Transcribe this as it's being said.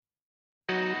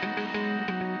Hey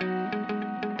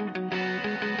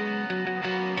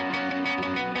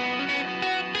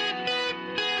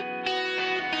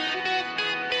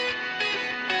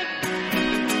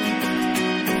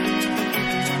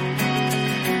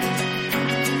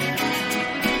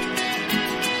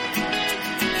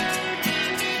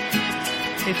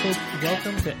folks,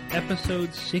 welcome to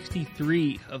episode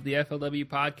 63 of the FLW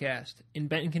podcast. In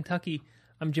Benton, Kentucky,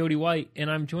 I'm Jody White,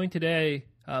 and I'm joined today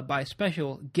by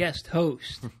special guest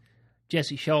host,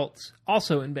 Jesse Schultz,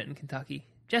 also in Benton, Kentucky.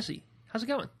 Jesse, how's it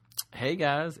going? Hey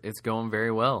guys, it's going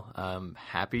very well. I'm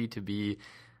happy to be,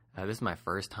 this is my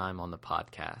first time on the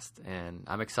podcast, and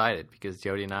I'm excited because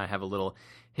Jody and I have a little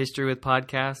history with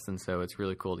podcasts, and so it's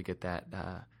really cool to get that,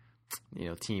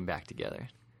 team back together.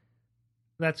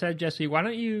 That said, Jesse, why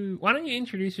don't you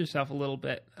introduce yourself a little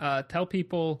bit? Tell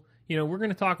people, we're going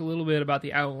to talk a little bit about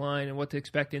the outline and what to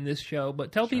expect in this show,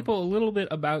 but tell people a little bit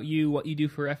about you, what you do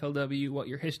for FLW, what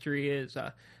your history is,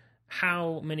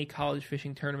 how many college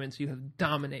fishing tournaments you have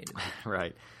dominated.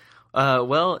 Right.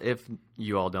 Well, if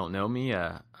you all don't know me,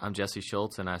 I'm Jesse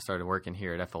Schultz, and I started working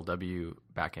here at FLW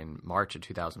back in March of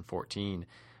 2014,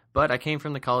 but I came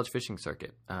from the college fishing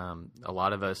circuit. A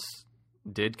lot of us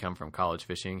did come from college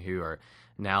fishing who are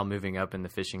now moving up in the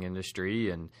fishing industry,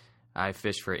 and I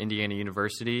fished for Indiana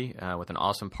University with an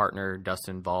awesome partner,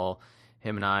 Dustin Vall.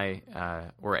 Him and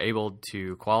I were able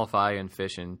to qualify and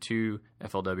fish in 2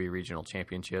 FLW regional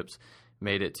championships,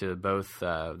 made it to both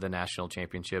the national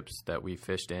championships that we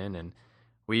fished in, and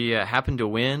we happened to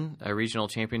win a regional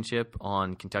championship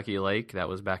on Kentucky Lake. That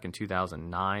was back in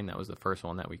 2009. That was the first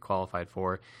one that we qualified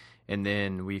for. And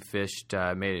then we fished,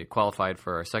 qualified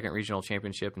for our second regional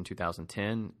championship in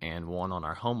 2010 and won on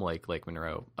our home lake, Lake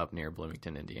Monroe, up near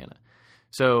Bloomington, Indiana.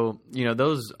 So,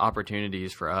 those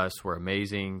opportunities for us were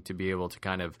amazing to be able to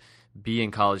kind of be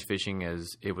in college fishing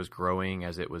as it was growing,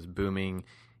 as it was booming,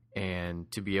 and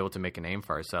to be able to make a name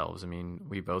for ourselves. I mean,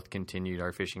 we both continued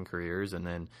our fishing careers and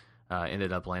then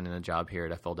ended up landing a job here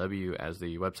at FLW as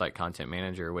the website content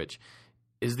manager, which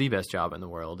is the best job in the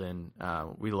world, and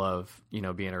we love,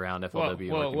 being around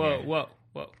FLW.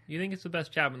 Whoa. You think it's the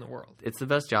best job in the world? It's the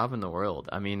best job in the world.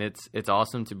 I mean, it's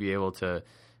awesome to be able to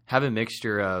have a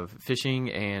mixture of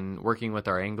fishing and working with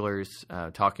our anglers,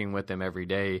 talking with them every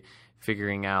day,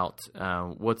 figuring out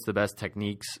what's the best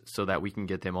techniques so that we can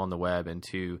get them on the web and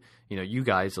to, you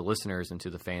guys, the listeners, and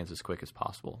to the fans as quick as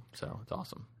possible. So it's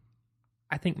awesome.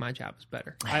 I think my job is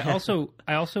better. I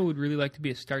also would really like to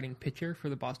be a starting pitcher for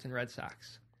the Boston Red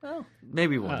Sox. Well,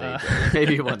 maybe one day.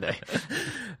 Maybe one day.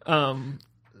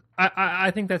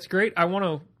 I think that's great. I want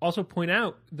to also point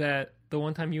out that the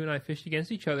one time you and I fished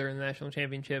against each other in the national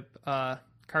championship,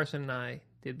 Carson and I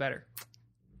did better.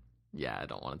 Yeah, I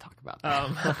don't want to talk about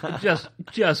that.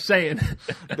 Just saying.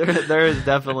 There is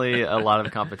definitely a lot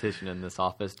of competition in this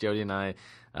office. Jody and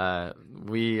I,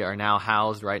 we are now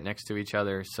housed right next to each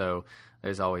other, so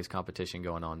there's always competition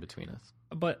going on between us.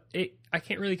 But I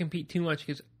can't really compete too much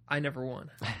because I never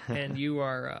won, and you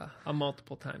are a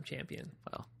multiple-time champion.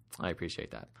 Well, I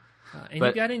appreciate that. And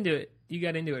you got into it. You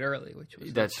got into it early, which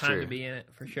was that's time true. To be in it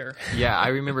for sure. Yeah, I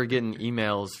remember getting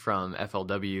emails from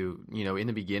FLW, in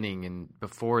the beginning and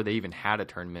before they even had a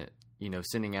tournament,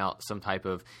 sending out some type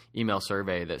of email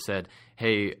survey that said,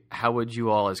 "Hey, how would you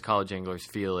all as college anglers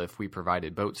feel if we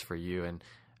provided boats for you?" And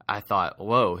I thought,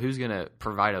 whoa, who's going to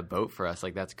provide a boat for us?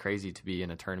 Like, that's crazy to be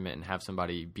in a tournament and have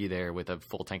somebody be there with a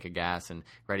full tank of gas and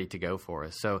ready to go for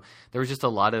us. So there was just a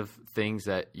lot of things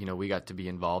that, we got to be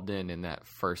involved in that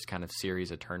first kind of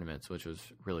series of tournaments, which was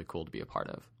really cool to be a part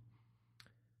of.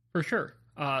 For sure.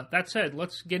 That said,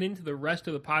 let's get into the rest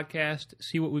of the podcast,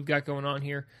 see what we've got going on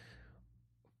here.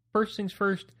 First things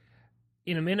first,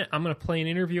 in a minute, I'm going to play an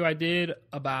interview I did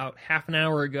about half an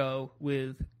hour ago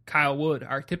with Kyle Wood,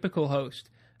 our typical host.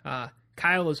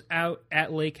 Kyle is out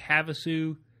at Lake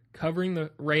Havasu covering the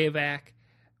Rayovac.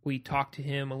 We talked to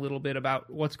him a little bit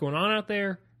about what's going on out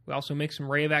there. We also make some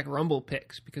Rayovac Rumble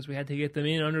picks because we had to get them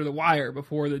in under the wire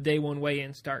before the day one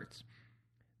weigh-in starts.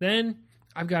 Then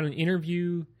I've got an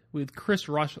interview with Chris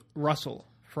Russell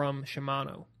from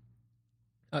Shimano.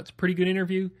 It's a pretty good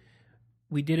interview.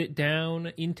 We did it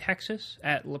down in Texas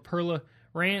at La Perla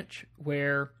Ranch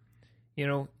where,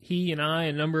 he and I,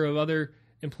 a number of other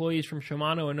employees from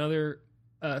Shimano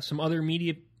and some other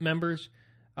media members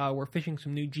were fishing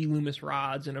some new G. Loomis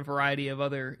rods and a variety of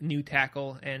other new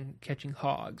tackle and catching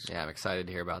hogs. Yeah, I'm excited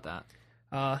to hear about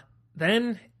that.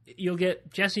 Then you'll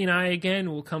get Jesse and I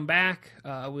again. We'll come back.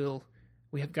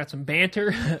 We have got some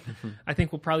banter. I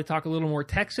think we'll probably talk a little more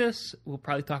Texas. We'll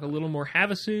probably talk a little more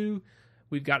Havasu.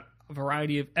 We've got a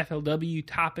variety of FLW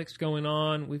topics going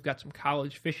on. We've got some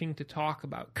college fishing to talk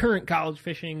about, current college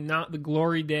fishing, not the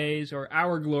glory days or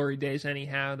our glory days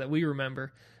anyhow that we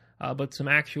remember, but some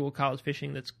actual college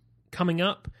fishing that's coming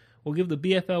up. We'll give the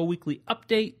BFL Weekly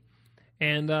update,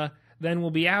 and then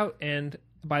we'll be out, and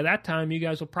by that time, you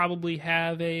guys will probably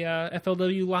have a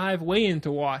FLW Live weigh-in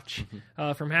to watch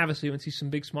from Havasu and see some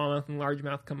big smallmouth and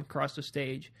largemouth come across the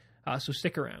stage. So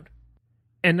stick around.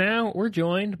 And now we're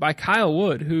joined by Kyle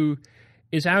Wood, who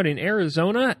is out in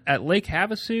Arizona at Lake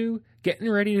Havasu, getting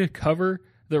ready to cover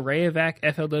the Rayovac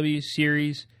FLW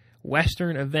Series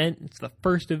Western event. It's the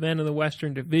first event of the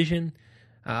Western Division.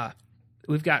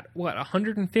 We've got,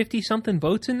 150-something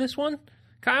boats in this one,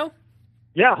 Kyle?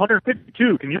 Yeah,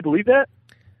 152. Can you believe that?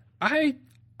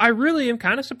 I really am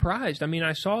kind of surprised. I mean,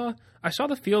 I saw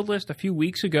the field list a few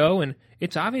weeks ago, and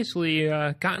it's obviously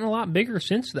gotten a lot bigger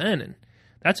since then. And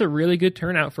that's a really good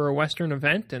turnout for a Western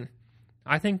event. And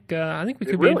I think we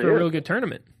could be in for a real good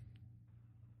tournament.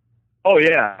 Oh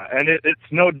yeah, and it's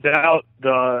no doubt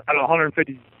out of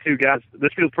 152 guys,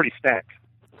 this field's pretty stacked.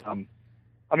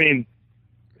 I mean,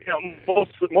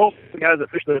 most of the guys that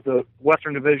fish the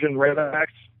Western Division Rayovacs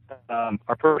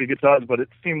are pretty good studs, but it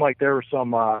seemed like there were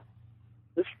some.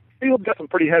 This field got some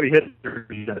pretty heavy hitters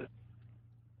in it.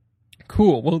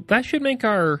 Cool. Well, that should make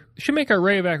our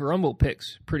Rayovac Rumble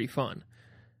picks pretty fun.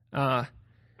 It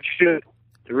should.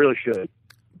 It really should.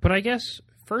 But I guess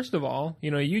first of all,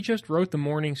 you just wrote the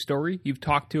morning story. You've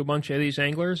talked to a bunch of these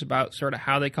anglers about sort of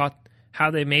how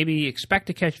they maybe expect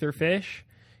to catch their fish.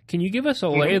 Can you give us a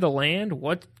lay of the land?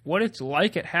 What it's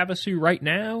like at Havasu right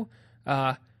now?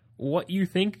 What you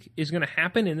think is going to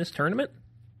happen in this tournament?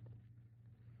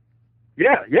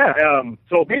 Yeah.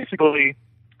 So basically,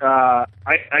 I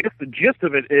guess the gist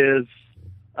of it is,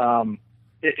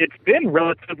 it's been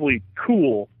relatively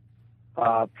cool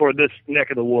for this neck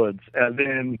of the woods, as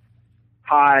in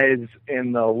highs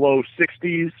in the low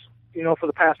 60s, for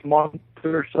the past month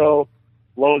or so,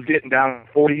 lows getting down in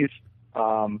 40s.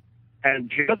 And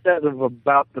just as of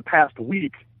about the past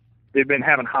week, they've been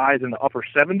having highs in the upper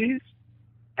 70s,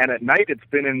 and at night it's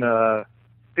been in the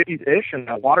 50s-ish, and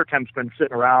the water temp's been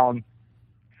sitting around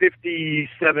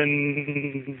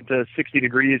 57 to 60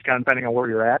 degrees, kind of depending on where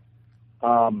you're at,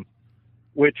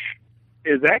 which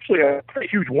is actually a pretty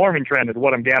huge warming trend is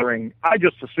what I'm gathering. I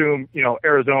just assume,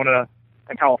 Arizona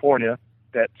and California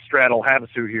that straddle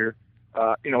Havasu here,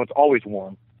 it's always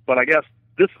warm. But I guess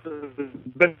this has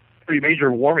been a pretty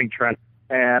major warming trend,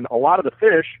 and a lot of the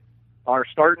fish are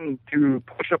starting to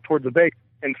push up towards the bay.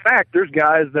 In fact, there's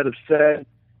guys that have said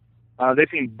they've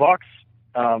seen buck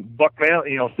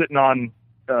male, sitting on,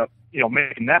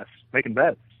 making nests, making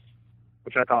beds,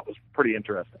 which I thought was pretty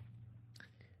interesting.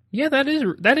 Yeah, that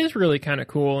is really kind of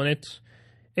cool, and it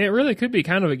really could be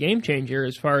kind of a game changer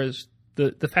as far as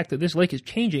the fact that this lake is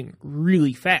changing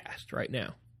really fast right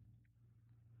now.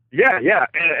 Yeah,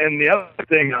 and the other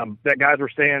thing that guys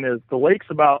were saying is the lake's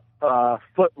about a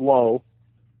foot low.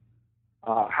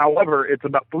 However, it's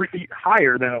about 3 feet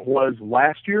higher than it was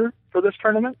last year for this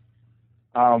tournament,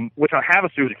 which on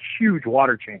Havasu is a huge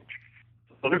water change.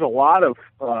 So there's a lot of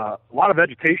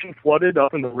vegetation flooded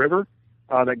up in the river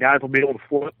that guys will be able to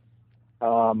float.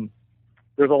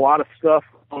 There's a lot of stuff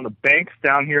on the banks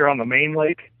down here on the main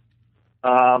lake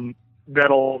that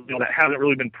hasn't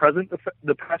really been present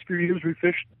the past few years we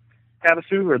fished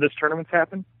Havasu or this tournament's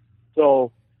happened.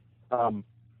 So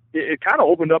it kind of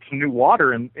opened up some new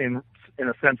water in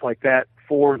a sense like that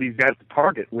for these guys to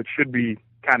target, which should be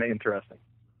kind of interesting.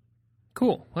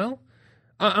 Cool. Well,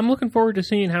 I'm looking forward to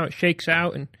seeing how it shakes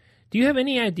out. And do you have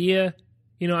any idea?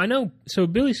 I know. So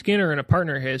Billy Skinner and a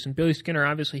partner of his, and Billy Skinner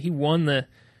obviously he won the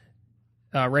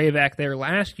Rayovac there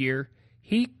last year.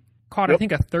 He caught I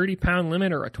think a 30-pound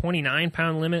limit or a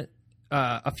 29-pound limit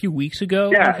a few weeks ago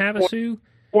on Havasu.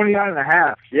 29 and a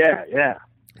half. Yeah.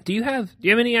 Do you have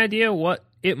any idea what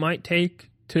it might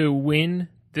take to win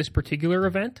this particular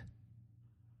event?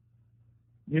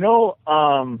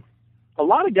 A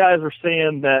lot of guys are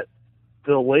saying that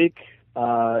the lake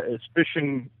is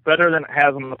fishing better than it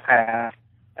has in the past,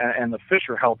 and the fish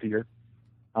are healthier.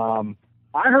 I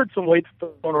heard some weights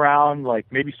thrown around, like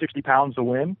maybe 60 pounds to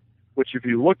win, which if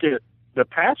you look at the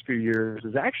past few years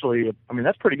is actually,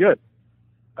 that's pretty good.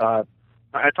 I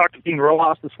talked to Dean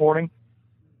Rojas this morning,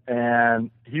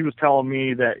 and he was telling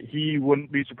me that he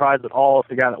wouldn't be surprised at all if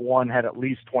the guy that won had at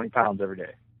least 20 pounds every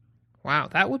day. Wow,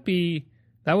 that would be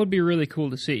really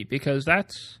cool to see, because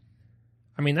that's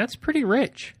pretty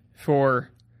rich for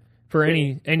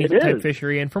any type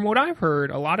fishery. And from what I've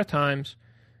heard, a lot of times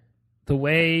the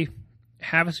way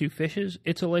Havasu fishes,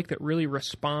 it's a lake that really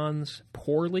responds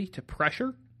poorly to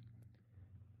pressure.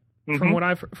 from what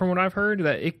I've heard,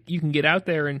 that you can get out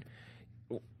there and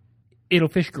it'll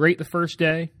fish great the first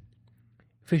day,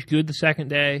 fish good the second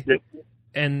day, Yep.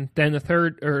 and then the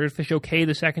third, or it'll fish okay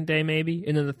the second day maybe,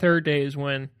 and then the third day is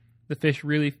when the fish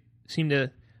really the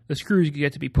screws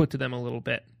get to be put to them a little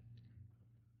bit.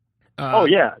 Oh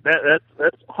yeah, that's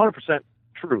 100%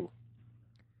 true.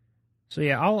 So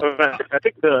yeah, I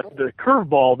think the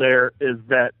curveball there is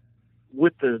that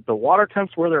with the water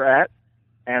temps where they're at,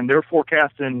 and they're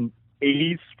forecasting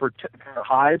 80s for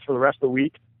highs for the rest of the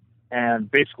week, and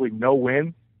basically no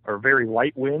wind or very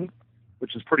light wind,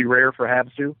 which is pretty rare for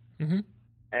Havasu. Mm-hmm.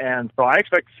 And so I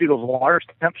expect to see those water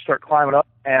temps start climbing up,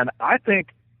 and I think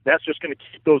that's just going to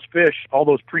keep those fish, all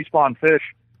those pre-spawn fish,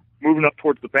 moving up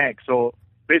towards the bank. So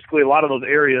basically a lot of those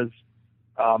areas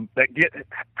that get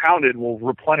pounded will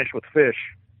replenish with fish,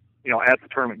 as the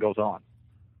tournament goes on.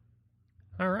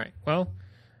 All right. Well,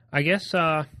 I guess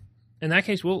in that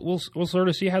case we'll sort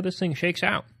of see how this thing shakes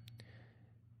out.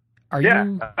 It's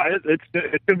going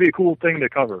to be a cool thing to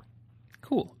cover.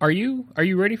 Cool. Are you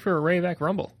ready for a Rayovac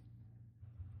Rumble?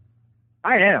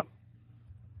 I am.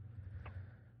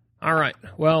 All right.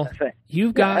 Well,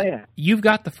 you've got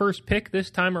the first pick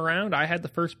this time around. I had the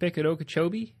first pick at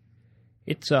Okeechobee.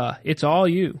 It's all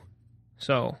you.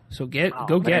 So get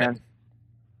it.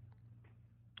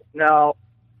 Now,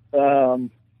 I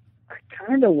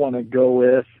kind of want to go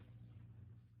with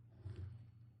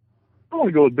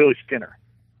Billy Skinner.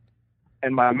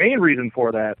 And my main reason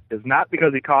for that is not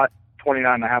because he caught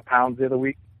 29.5 pounds the other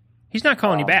week. He's not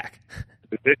calling you back.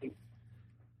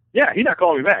 Yeah, he's not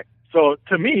calling me back. So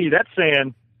to me, that's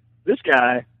saying this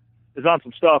guy is on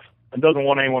some stuff and doesn't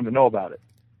want anyone to know about it.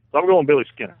 So I'm going Billy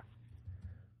Skinner.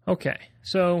 Okay.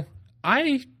 So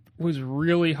I was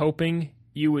really hoping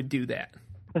you would do that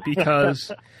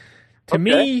because to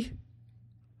me,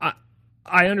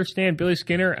 I understand Billy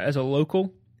Skinner as a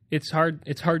local. It's hard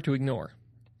to ignore.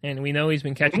 And we know he's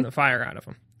been catching the fire out of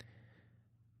him.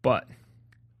 But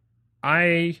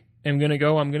I'm going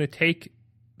to take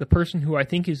the person who I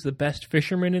think is the best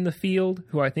fisherman in the field,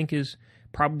 who I think is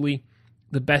probably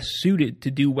the best suited to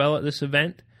do well at this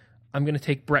event. I'm going to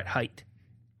take Brett Hite.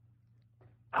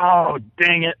 Oh,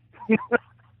 dang it.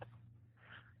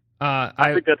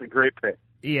 I think that's a great pick.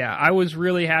 Yeah, I was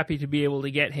really happy to be able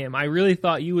to get him. I really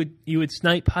thought you would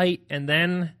snipe Hite, and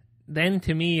then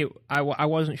to me, I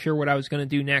wasn't sure what I was going to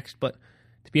do next, but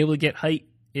to be able to get Hite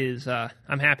is,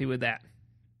 I'm happy with that.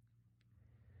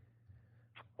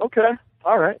 Okay.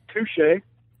 All right. Touche.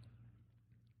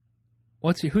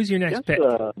 Who's your next pick?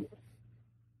 I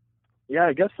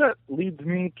guess that leads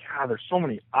me. God, there's so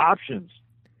many options.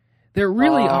 There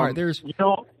really are. There's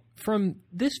from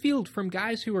this field, from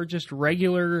guys who are just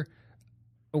regular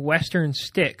Western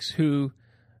sticks who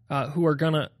are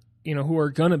gonna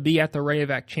be at the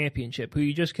Rayovac Championship, who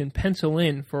you just can pencil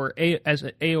in as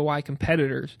AOI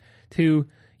competitors, to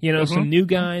some new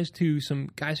guys, to some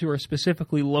guys who are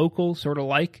specifically local, sort of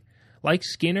like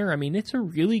Skinner. I mean, this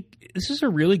is a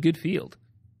really good field.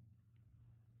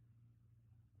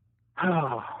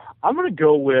 I'm going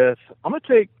to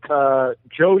take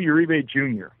Joe Uribe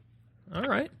Jr. All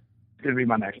right. It's going to be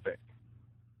my next pick.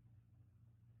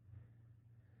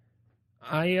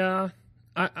 I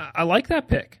like that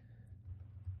pick.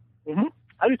 Mm-hmm.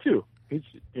 I do too. He's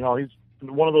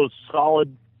one of those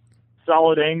solid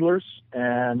anglers,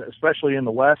 and especially in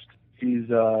the West, he's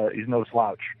no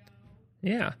slouch.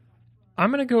 Yeah.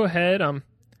 I'm going to go ahead.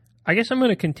 I guess I'm going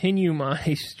to continue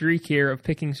my streak here of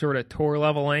picking sort of tour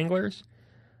level anglers.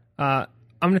 I'm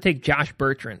going to take Josh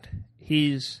Bertrand.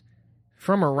 He's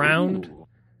from around. Ooh.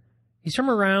 He's from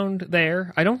around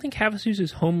there. I don't think Havasu's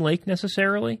his home lake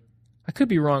necessarily. I could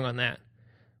be wrong on that,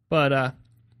 but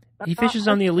he fishes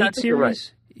on the Elite Series.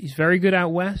 Right. He's very good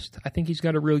out west. I think he's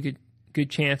got a really good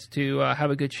chance to have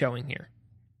a good showing here.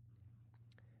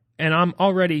 And I'm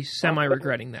already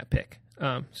semi-regretting that pick.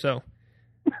 So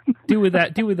do with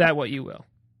that what you will.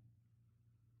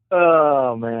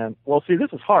 Oh man. Well, see, this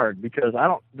is hard because I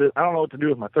don't know what to do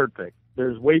with my third pick.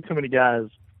 There's way too many guys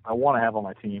I want to have on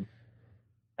my team,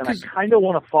 and I kind of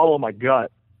want to follow my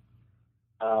gut,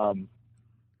 and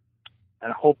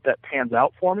hope that pans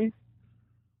out for me.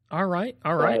 All right.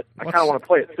 But I kind of want to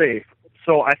play it safe,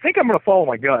 so I think I'm going to follow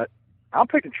my gut. I'm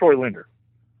picking Troy Linder.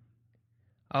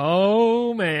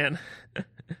 Oh man.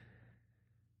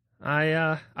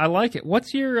 I like it.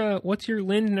 What's your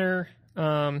Lindner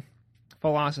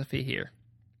philosophy here?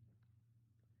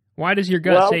 Why does your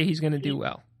gut say he's going to do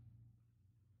well?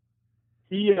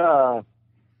 He's a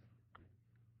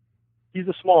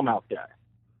smallmouth guy,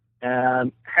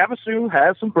 and Havasu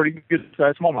has some pretty good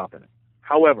sized smallmouth in it.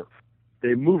 However,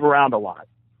 they move around a lot,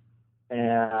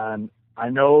 and I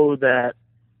know that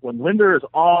when Linder is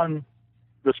on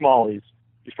the smallies,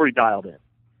 he's pretty dialed in.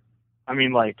 I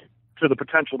mean, like, to the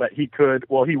potential that he could.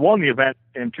 Well, he won the event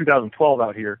in 2012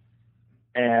 out here,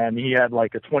 and he had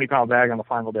like a 20-pound bag on the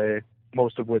final day,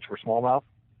 most of which were smallmouth.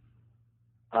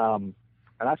 And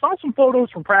I saw some photos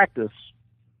from practice.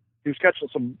 He was catching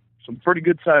some pretty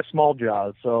good-sized small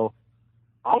jaws. So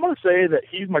I'm going to say that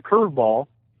he's my curveball,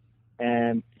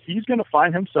 and he's going to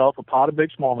find himself a pot of big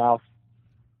smallmouth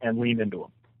and lean into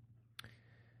him.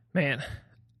 Man,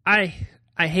 I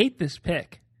hate this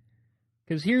pick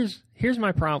because here's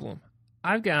my problem.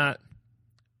 I've got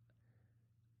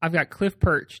Cliff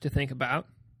Perch to think about.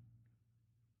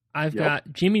 I've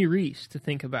got Jimmy Reese to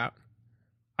think about.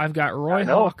 I've got Roy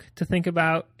Hawk to think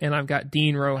about, and I've got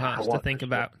Dean Rojas to think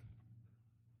about.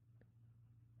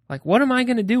 Like, what am I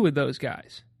going to do with those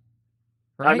guys?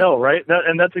 Right? I know, right?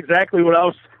 And that's exactly what I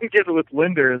was thinking with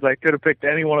Linder, is I could have picked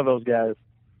any one of those guys.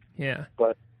 Yeah.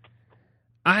 But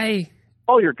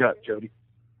all your gut, Jody.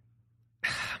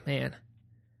 Man.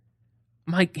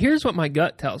 Here's what my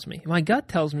gut tells me. My gut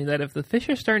tells me that if the fish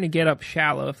are starting to get up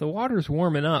shallow, if the water's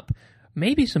warming up,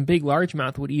 maybe some big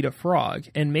largemouth would eat a frog,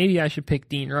 and maybe I should pick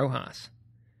Dean Rojas.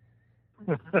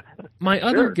 My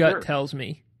other gut tells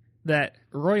me that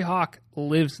Roy Hawk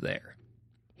lives there.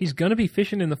 He's going to be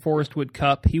fishing in the Forest Wood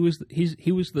Cup. He was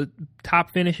the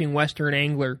top finishing Western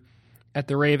angler at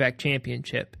the Rayvac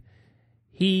Championship.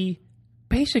 He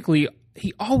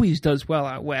always does well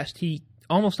out west. He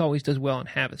almost always does well in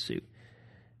Havasu.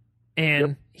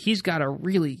 And he's got a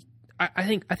really, I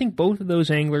think both of those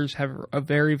anglers have a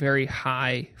very, very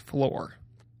high floor.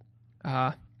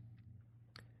 And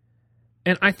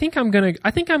I think I'm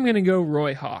gonna go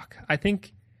Roy Hawk. I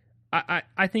think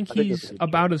he's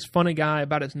about as fun a guy,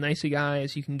 about as nice a guy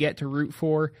as you can get to root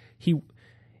for.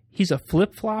 He's a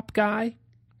flip-flop guy.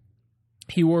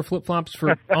 He wore flip-flops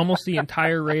for almost the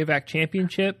entire Rayvac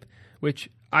Championship, which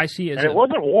I see as... And it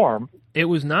wasn't warm. It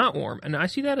was not warm, and I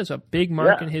see that as a big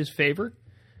mark in his favor.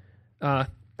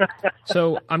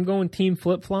 So I'm going team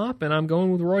flip-flop, and I'm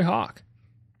going with Roy Hawk.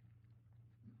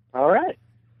 All right.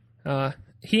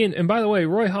 And by the way,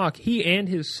 Roy Hawk, he and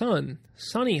his son,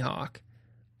 Sonny Hawk,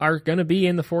 are going to be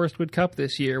in the Forest Wood Cup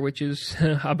this year, which is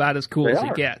about as cool as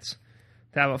it gets.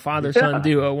 To have a father-son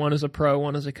duo, one is a pro,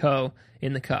 one is a co,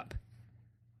 in the Cup.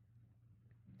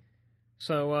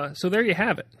 So there you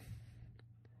have it.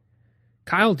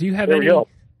 Kyle, do you have any?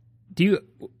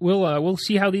 We'll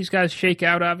see how these guys shake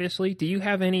out. Obviously, do you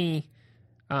have any?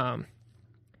 Do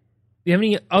you have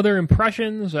any other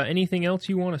impressions? Anything else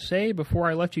you want to say before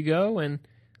I let you go and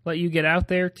let you get out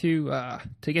there to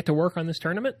get to work on this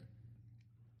tournament?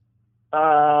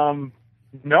 No,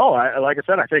 like I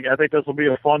said, I think this will be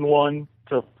a fun one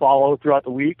to follow throughout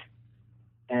the week,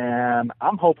 and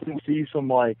I'm hoping to see some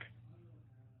like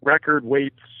record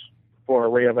weights for a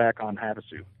Rayvac on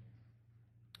Havasu.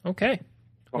 Okay.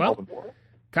 Well,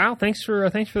 Kyle, thanks for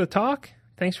the talk.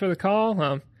 Thanks for the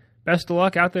call. Best of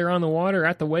luck out there on the water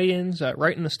at the weigh-ins,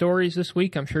 writing the stories this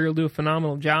week. I'm sure you'll do a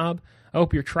phenomenal job. I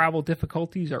hope your travel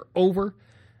difficulties are over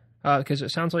because it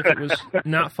sounds like it was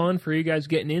not fun for you guys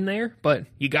getting in there, but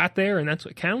you got there, and that's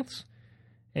what counts.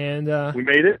 And we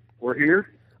made it. We're here.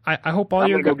 I hope all I'm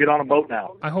going to go get on a boat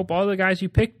now. I hope all the guys you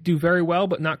picked do very well,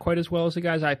 but not quite as well as the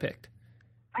guys I picked.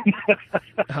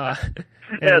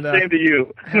 Same to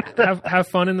you. have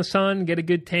fun in the sun, get a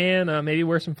good tan, maybe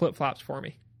wear some flip-flops for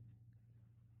me.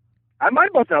 I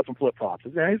might bust out some flip-flops.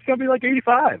 It's going to be like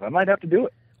 85. I might have to do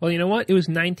it. Well, you know what? It was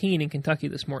 19 in Kentucky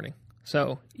this morning,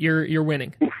 so you're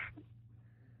winning.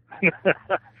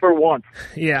 For once.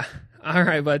 Yeah. All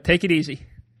right, bud. Take it easy.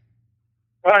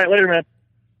 All right, later, man.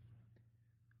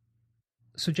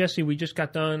 So, Jesse, I just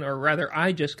got done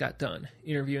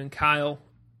interviewing Kyle.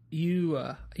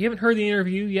 You haven't heard the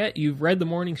interview yet. You've read the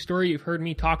morning story. You've heard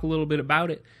me talk a little bit about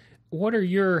it. What are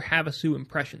your Havasu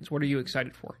impressions? What are you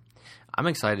excited for? I'm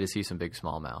excited to see some big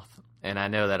smallmouth. And I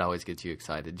know that always gets you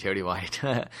excited, Jody White.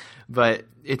 But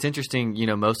it's interesting,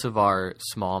 most of our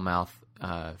smallmouth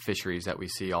fisheries that we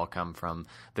see all come from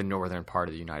the northern part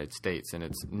of the United States. And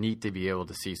it's neat to be able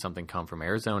to see something come from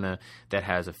Arizona that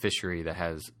has a fishery that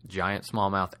has giant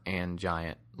smallmouth and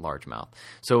giant largemouth.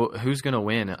 So who's going to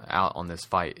win out on this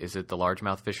fight? Is it the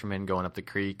largemouth fishermen going up the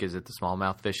creek? Is it the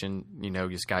smallmouth fishing,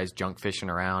 just guys junk fishing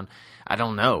around? I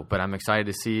don't know, but I'm excited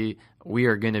to see. We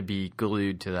are going to be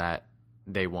glued to that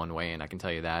day one weigh-in. I can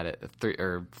tell you that at 3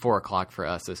 or 4 o'clock for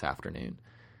us this afternoon.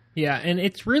 Yeah, and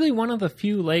it's really one of the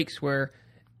few lakes where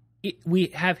we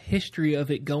have history of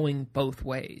it going both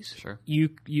ways. Sure.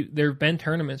 There have been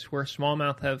tournaments where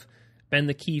smallmouth have been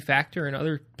the key factor,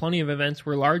 and plenty of events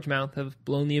where largemouth have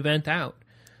blown the event out.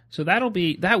 So that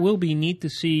will be neat to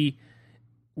see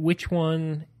which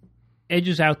one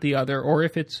edges out the other, or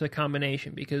if it's a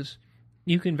combination, because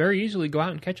you can very easily go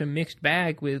out and catch a mixed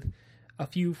bag with a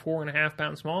few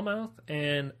 4.5-pound smallmouth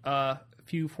and a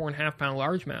few 4.5-pound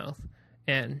largemouth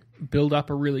and build up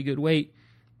a really good weight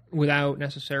without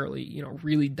necessarily,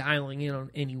 really dialing in on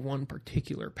any one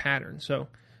particular pattern. So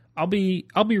I'll be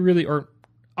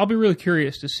really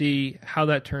curious to see how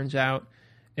that turns out.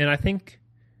 And I think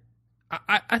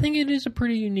it is a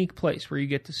pretty unique place where you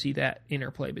get to see that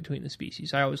interplay between the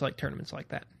species. I always like tournaments like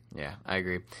that. Yeah, I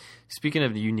agree. Speaking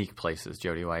of the unique places,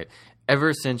 Jody White,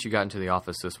 ever since you got into the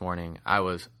office this morning, I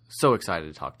was so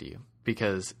excited to talk to you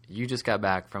because you just got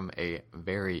back from a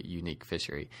very unique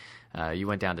fishery. You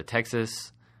went down to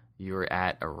Texas. You were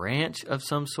at a ranch of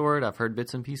some sort. I've heard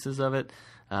bits and pieces of it.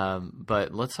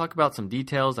 But let's talk about some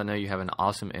details. I know you have an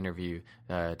awesome interview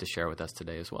to share with us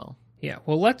today as well. Yeah,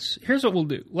 well, here's what we'll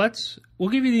do. We'll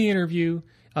give you the interview.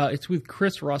 It's with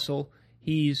Chris Russell.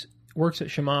 He's works at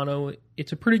Shimano.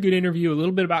 It's a pretty good interview. A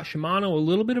little bit about Shimano, a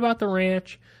little bit about the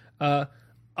ranch, a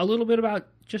little bit about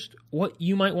just what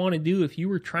you might want to do if you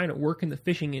were trying to work in the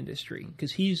fishing industry,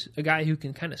 because he's a guy who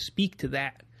can kind of speak to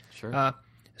that. Sure.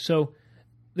 So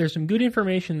there's some good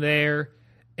information there,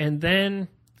 and then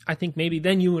I think maybe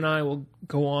then you and I will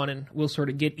go on and we'll sort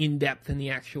of get in depth in the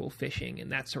actual fishing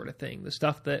and that sort of thing. The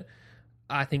stuff that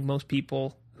I think most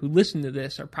people who listen to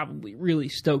this are probably really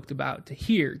stoked about to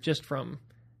hear just from,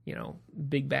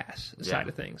 big bass side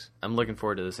of things. I'm looking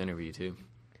forward to this interview too.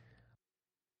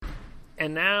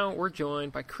 And now we're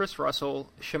joined by Chris Russell,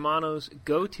 Shimano's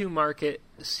go-to-market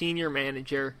senior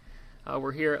manager.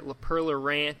 We're here at La Perla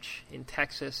Ranch in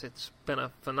Texas. It's been a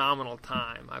phenomenal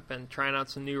time. I've been trying out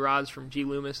some new rods from G.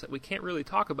 Loomis that we can't really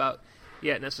talk about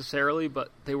yet necessarily,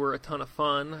 but they were a ton of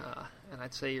fun, and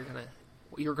I'd say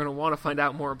you're gonna want to find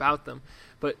out more about them.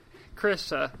 But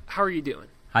Chris, how are you doing?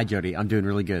 Hi, Jody. I'm doing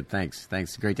really good. Thanks.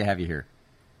 Great to have you here.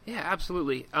 Yeah,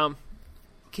 absolutely.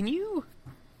 Can you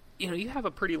have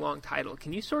a pretty long title.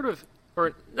 Can you sort of,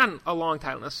 or not a long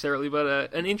title necessarily,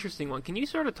 but an interesting one. Can you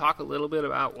sort of talk a little bit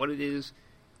about what it is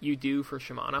you do for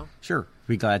Shimano? Sure.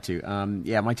 Be glad to.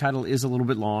 My title is a little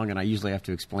bit long, and I usually have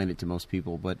to explain it to most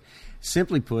people. But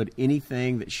simply put,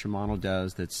 anything that Shimano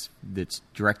does that's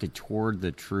directed toward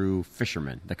the true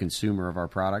fisherman, the consumer of our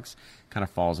products, kind of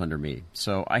falls under me.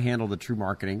 So I handle the true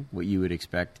marketing, what you would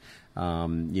expect, a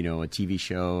TV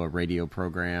show, a radio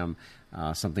program,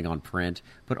 something on print,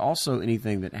 but also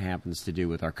anything that happens to do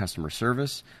with our customer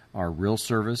service, our real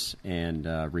service and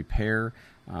repair,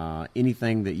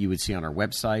 anything that you would see on our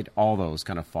website. All those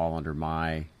kind of fall under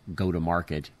my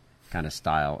go-to-market kind of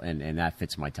style, and that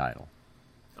fits my title.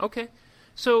 Okay,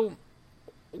 so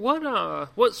what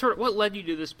led you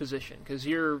to this position? Because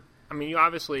you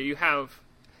have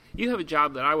a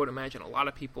job that I would imagine a lot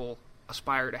of people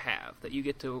aspire to have, that you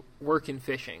get to work in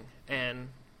fishing and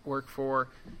work for,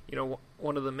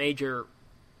 one of the major,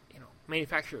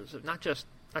 manufacturers of not just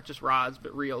rods,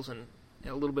 but reels and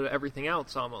a little bit of everything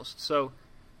else almost. So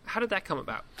how did that come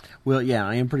about? Well, yeah,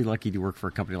 I am pretty lucky to work for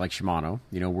a company like Shimano.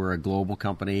 We're a global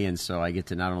company, and so I get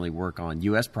to not only work on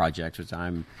U.S. projects, which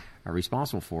I'm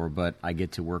responsible for, but I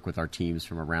get to work with our teams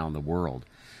from around the world.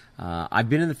 I've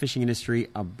been in the fishing industry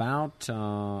about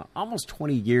almost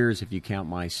 20 years if you count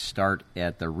my start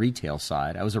at the retail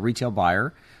side. I was a retail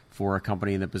buyer for a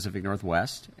company in the Pacific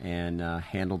Northwest and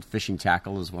handled fishing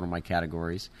tackle as one of my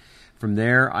categories. From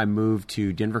there, I moved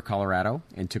to Denver, Colorado,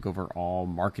 and took over all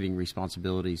marketing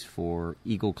responsibilities for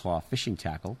Eagle Claw fishing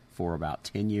tackle for about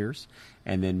 10 years,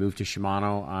 and then moved to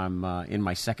Shimano. I'm in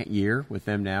my second year with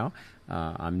them now.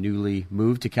 I'm newly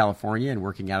moved to California and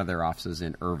working out of their offices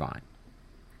in Irvine.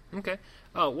 Okay.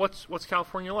 What's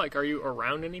California like? Are you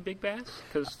around any big bass?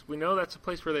 Because we know that's a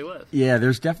place where they live. Yeah,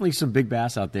 there's definitely some big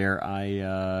bass out there.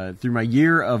 I through my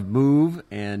year of move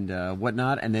and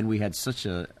whatnot, and then we had such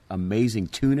a amazing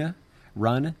tuna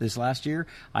run this last year,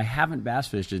 I haven't bass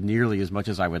fished nearly as much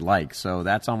as I would like. So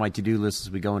that's on my to-do list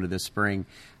as we go into this spring.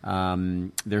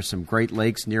 There's some great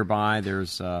lakes nearby.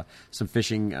 There's some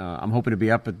fishing. I'm hoping to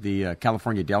be up at the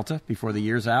California Delta before the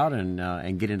year's out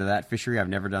and get into that fishery. I've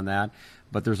never done that.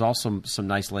 But there's also some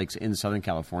nice lakes in Southern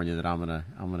California that I'm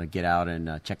gonna get out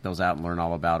and check those out and learn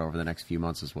all about over the next few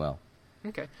months as well.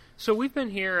 Okay, so we've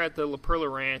been here at the La Perla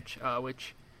Ranch,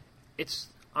 which it's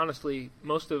honestly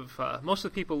most of the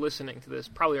people listening to this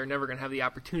probably are never going to have the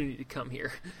opportunity to come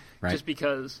here, right, just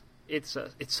because it's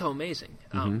so amazing.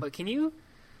 But can you,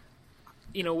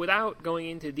 without going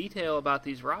into detail about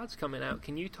these rods coming out,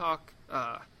 can you talk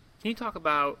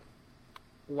about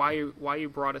why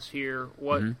you brought us here?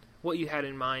 what you had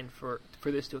in mind for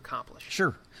this to accomplish.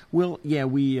 Sure. Well, yeah,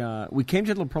 we came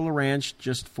to La Perla Ranch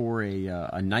just for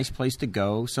a nice place to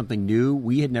go, something new.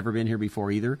 We had never been here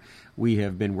before either. We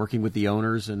have been working with the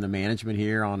owners and the management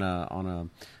here on a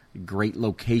great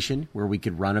location where we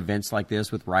could run events like this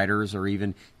with riders or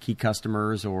even key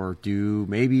customers, or do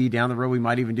maybe down the road we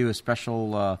might even do a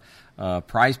special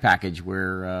prize package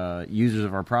where users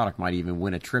of our product might even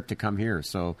win a trip to come here.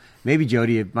 So maybe,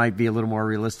 Jody, it might be a little more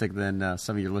realistic than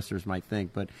some of your listeners might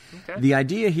think. But the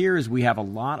idea here is we have a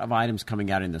lot of items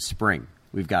coming out in the spring.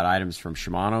 We've got items from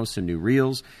Shimano, some new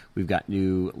reels. We've got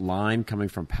new line coming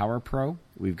from Power Pro.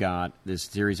 We've got this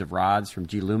series of rods from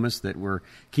G. Loomis that we're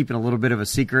keeping a little bit of a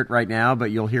secret right now,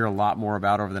 but you'll hear a lot more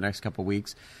about over the next couple of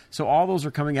weeks. So all those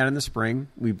are coming out in the spring.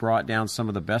 We brought down some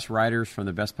of the best riders from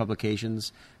the best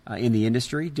publications in the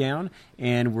industry down,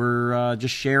 and we're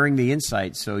just sharing the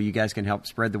insights so you guys can help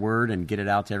spread the word and get it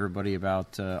out to everybody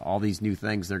about all these new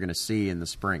things they're going to see in the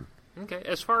spring. Okay.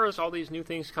 As far as all these new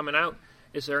things coming out,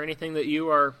 is there anything that you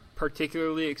are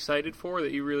particularly excited for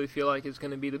that you really feel like is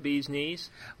going to be the bee's knees?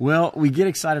 Well, we get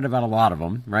excited about a lot of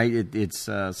them, right? It's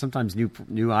sometimes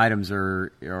new items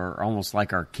are almost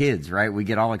like our kids, right? We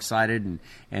get all excited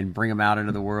and bring them out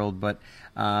into the world. But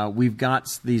we've got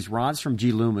these rods from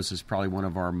G. Loomis is probably one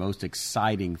of our most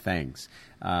exciting things.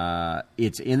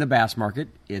 It's in the bass market.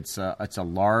 It's a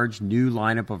large new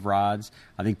lineup of rods.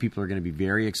 I think people are going to be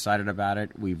very excited about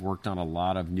it. We've worked on a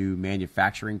lot of new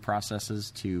manufacturing processes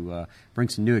to bring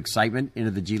some new excitement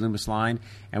into the G. Loomis line,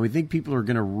 and we think people are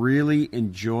going to really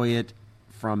enjoy it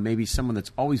from maybe someone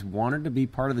that's always wanted to be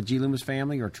part of the G. Loomis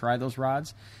family or try those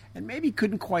rods and maybe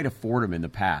couldn't quite afford them in the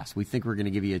past. We think we're going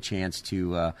to give you a chance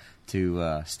to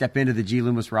step into the G.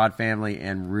 Loomis rod family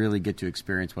and really get to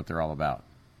experience what they're all about.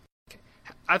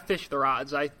 I've fished the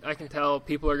rods. I can tell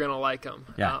people are going to like them.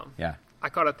 Yeah. I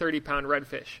caught a 30-pound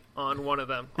redfish on one of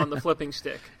them on the flipping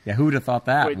stick. Yeah, who would have thought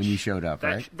that when you showed up,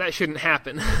 right? That shouldn't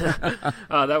happen.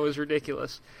 That was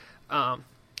ridiculous. But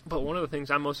one of the things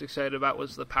I'm most excited about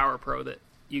was the Power Pro that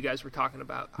you guys were talking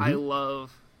about. Mm-hmm.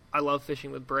 I love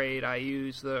fishing with braid. I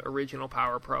use the original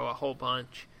Power Pro a whole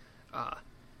bunch.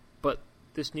 But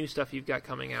this new stuff you've got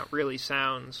coming out really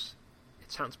sounds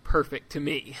perfect to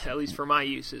me, at least for my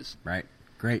uses. Right.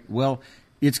 Great. Well,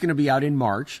 it's going to be out in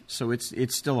March, so it's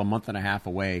still a month and a half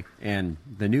away. And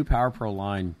the new Power Pro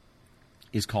line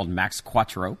is called Max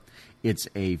Quattro. It's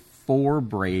a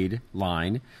 4-braid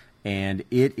line, and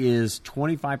it is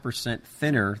 25%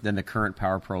 thinner than the current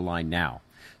Power Pro line now.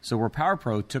 So where Power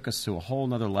Pro took us to a whole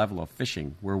nother level of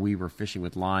fishing, where we were fishing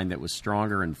with line that was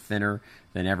stronger and thinner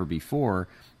than ever before,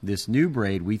 this new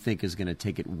braid we think is going to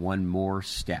take it one more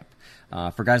step.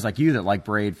 For guys like you that like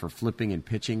braid for flipping and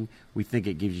pitching, we think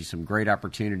it gives you some great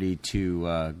opportunity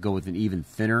to go with an even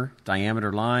thinner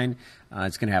diameter line.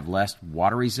 It's going to have less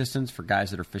water resistance for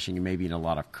guys that are fishing maybe in a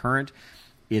lot of current.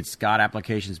 It's got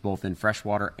applications both in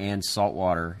freshwater and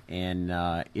saltwater, and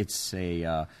it's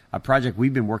a project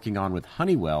we've been working on with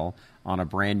Honeywell on a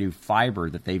brand new fiber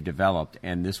that they've developed,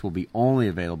 and this will be only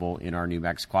available in our new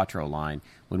Max Quattro line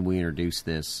when we introduce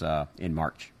this in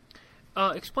March.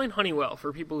 Explain Honeywell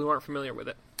for people who aren't familiar with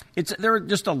it. They're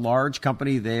just a large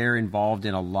company. They're involved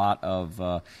in a lot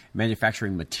of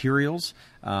manufacturing materials.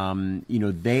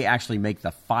 They actually make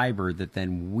the fiber that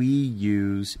then we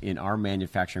use in our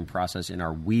manufacturing process, in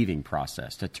our weaving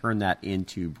process, to turn that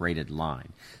into braided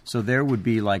line. So there would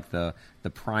be like the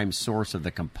prime source of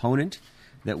the component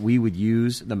that we would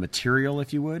use, the material,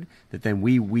 if you would, that then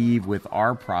we weave with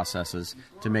our processes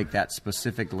to make that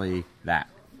specifically that.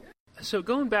 So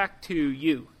going back to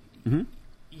you, mm-hmm.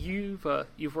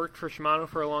 You've worked for Shimano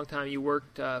for a long time. You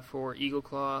worked for Eagle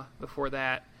Claw before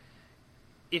that.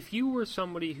 If you were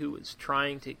somebody who was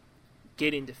trying to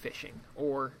get into fishing,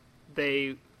 or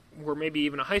they were maybe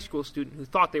even a high school student who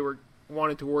thought they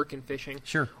wanted to work in fishing,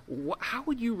 sure, how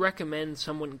would you recommend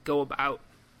someone go about,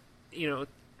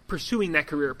 pursuing that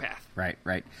career path?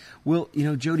 Right. Well,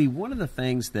 Jody, one of the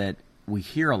things that we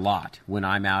hear a lot when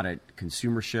I'm out at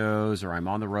consumer shows or I'm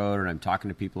on the road and I'm talking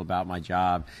to people about my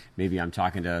job, maybe I'm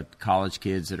talking to college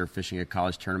kids that are fishing a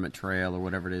college tournament trail or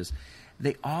whatever it is,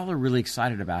 they all are really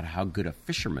excited about how good a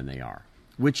fisherman they are,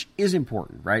 which is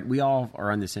important, right? We all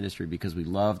are in this industry because we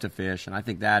love to fish, and I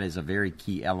think that is a very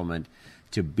key element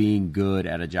to being good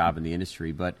at a job in the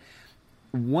industry. But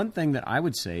one thing that I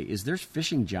would say is there's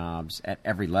fishing jobs at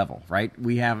every level, right?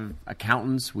 We have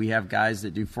accountants, we have guys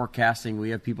that do forecasting,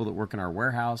 we have people that work in our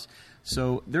warehouse.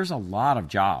 So there's a lot of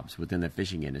jobs within the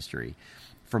fishing industry.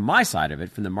 from my side of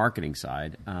it, from the marketing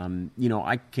side,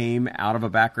 I came out of a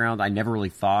background. I never really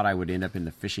thought I would end up in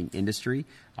the fishing industry.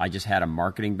 I just had a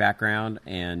marketing background,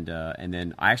 and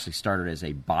then I actually started as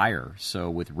a buyer, so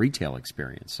with retail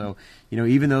experience. So,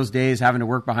 even those days having to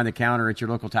work behind the counter at your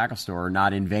local tackle store are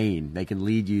not in vain. They can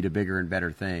lead you to bigger and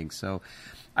better things. So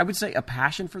I would say a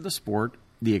passion for the sport.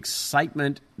 The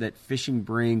excitement that fishing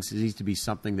brings needs to be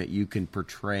something that you can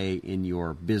portray in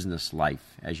your business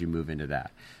life as you move into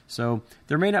that. So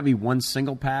there may not be one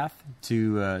single path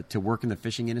to work in the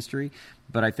fishing industry,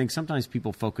 but I think sometimes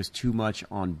people focus too much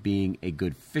on being a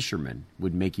good fisherman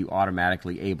would make you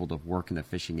automatically able to work in the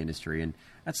fishing industry, and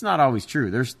that's not always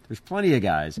true. There's plenty of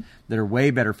guys that are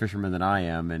way better fishermen than I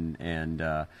am, and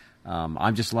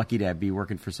I'm just lucky to be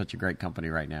working for such a great company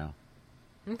right now.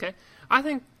 Okay, I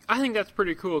think that's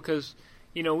pretty cool because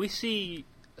we see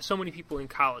so many people in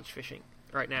college fishing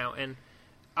right now, and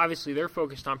obviously they're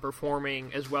focused on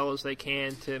performing as well as they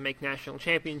can to make national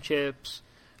championships,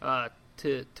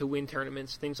 to win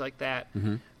tournaments, things like that.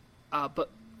 Mm-hmm. But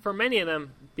for many of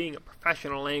them, being a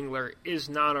professional angler is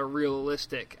not a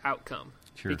realistic outcome.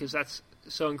 Sure. Because that's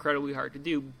so incredibly hard to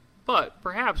do. But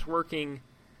perhaps working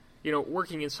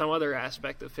in some other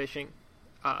aspect of fishing,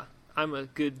 I'm a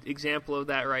good example of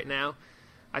that right now,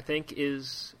 I think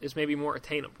is maybe more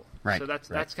attainable. Right. So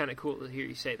that's kind of cool to hear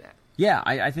you say that. Yeah,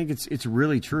 I think it's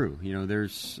really true.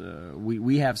 There's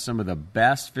we have some of the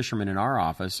best fishermen in our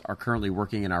office are currently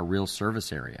working in our real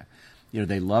service area.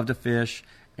 They love to fish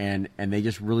and they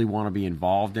just really want to be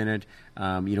involved in it.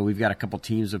 We've got a couple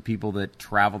teams of people that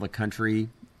travel the country,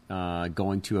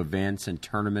 going to events and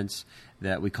tournaments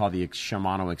that we call the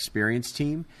Shimano Experience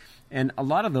Team. And a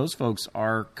lot of those folks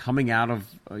are coming out of,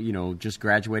 just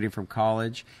graduating from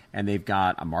college, and they've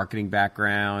got a marketing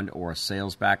background or a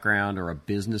sales background or a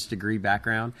business degree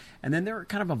background, and then they're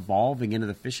kind of evolving into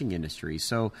the fishing industry.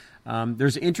 So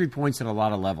there's entry points at a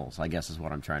lot of levels, I guess is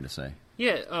what I'm trying to say.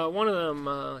 Yeah, one of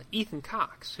them, Ethan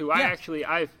Cox, who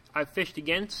I've fished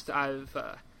against. I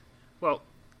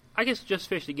guess just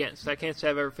fished against. I can't say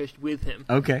I've ever fished with him.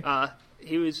 Okay.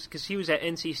 He was at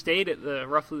NC State at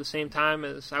roughly the same time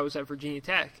as I was at Virginia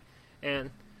Tech,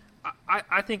 and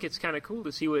I think it's kind of cool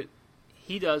to see what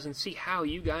he does and see how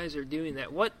you guys are doing that.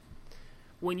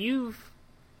 When you've,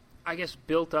 I guess,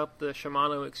 built up the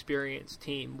Shimano Experience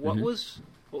Team, what was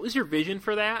your vision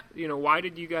for that? Why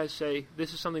did you guys say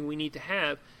this is something we need to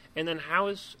have? And then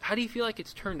how do you feel like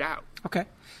it's turned out? Okay.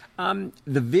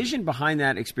 The vision behind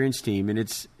that experience team, and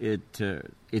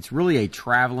it's really a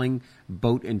traveling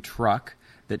boat and truck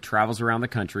that travels around the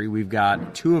country. We've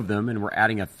got 2 of them, and we're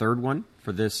adding a 3rd one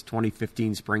for this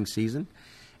 2015 spring season.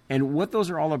 And what those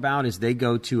are all about is they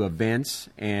go to events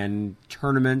and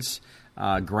tournaments,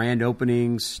 grand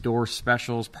openings, store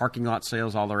specials, parking lot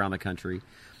sales all around the country.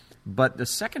 But the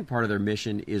second part of their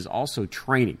mission is also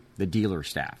training the dealer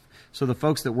staff. So the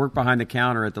folks that work behind the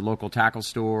counter at the local tackle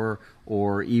store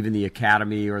or even the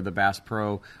Academy or the Bass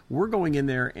Pro, we're going in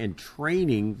there and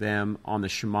training them on the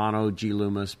Shimano G.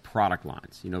 Loomis product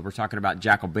lines. We're talking about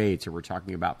Jackal Baits or we're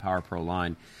talking about Power Pro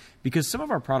line because some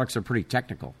of our products are pretty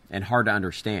technical and hard to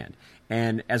understand.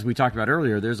 And as we talked about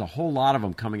earlier, there's a whole lot of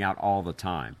them coming out all the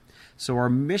time. So our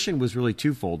mission was really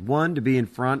twofold. One, to be in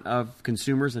front of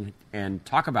consumers and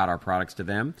talk about our products to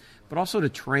them, but also to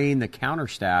train the counter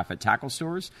staff at tackle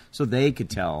stores so they could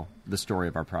tell the story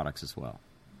of our products as well.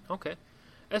 Okay.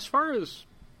 As far as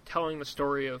telling the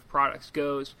story of products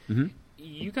goes,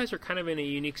 you guys are kind of in a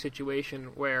unique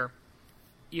situation where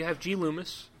you have G.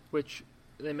 Loomis, which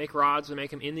they make rods, they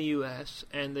make them in the U.S.,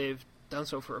 and they've done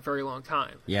so for a very long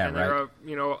time. Yeah, and right.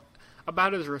 They're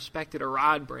about as respected a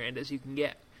rod brand as you can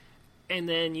get. And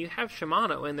then you have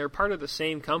Shimano, and they're part of the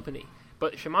same company.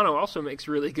 But Shimano also makes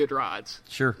really good rods.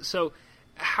 Sure. So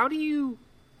how do you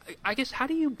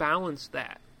balance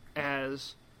that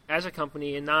as a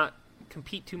company and not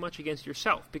compete too much against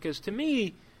yourself? Because to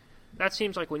me, that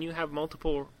seems like when you have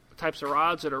multiple types of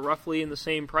rods that are roughly in the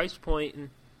same price point and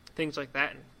things like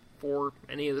that, and for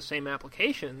any of the same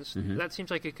applications, that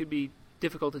seems like it could be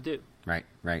difficult to do. Right.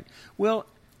 Well,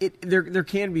 there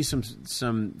can be some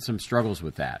struggles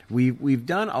with that. We've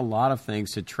done a lot of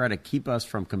things to try to keep us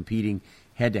from competing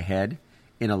head to head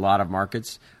in a lot of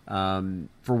markets. For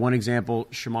one example,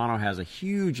 Shimano has a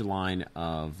huge line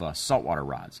of saltwater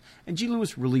rods, and G.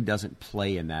 Loomis really doesn't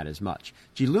play in that as much.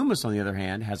 G. Loomis, on the other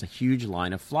hand, has a huge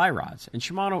line of fly rods, and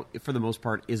Shimano, for the most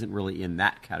part, isn't really in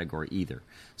that category either.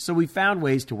 So we found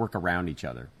ways to work around each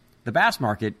other. The bass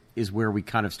market is where we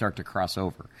kind of start to cross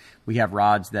over. We have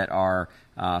rods that are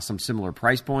some similar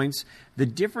price points. The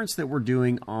difference that we're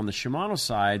doing on the Shimano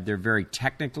side, they're very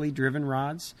technically driven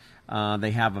rods.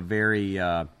 They have a very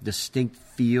distinct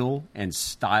feel and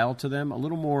style to them, a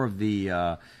little more of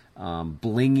the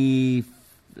blingy,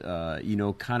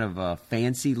 kind of a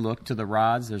fancy look to the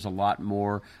rods. There's a lot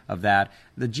more of that.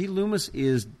 The G Loomis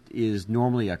is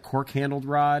normally a cork-handled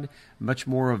rod, much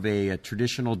more of a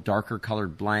traditional darker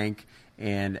colored blank,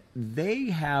 and they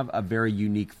have a very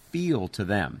unique feel to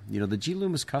them. The G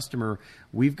Loomis customer,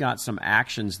 we've got some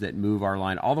actions that move our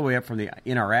line all the way up from the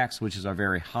NRX, which is our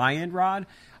very high-end rod,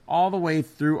 all the way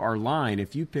through our line.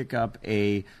 If you pick up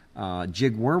a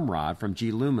jig worm rod from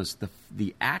G Loomis,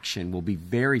 the action will be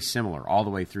very similar all the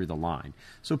way through the line.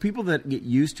 So people that get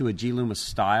used to a G Loomis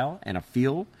style and a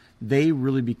feel, they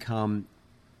really become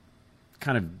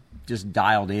kind of just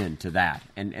dialed in to that,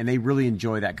 and they really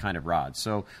enjoy that kind of rod.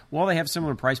 So while they have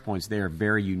similar price points, they are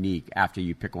very unique after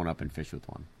you pick one up and fish with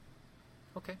one.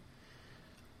 Okay.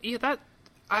 Yeah, that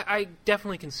I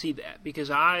definitely can see that,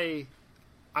 because I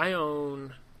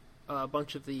own a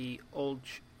bunch of the old,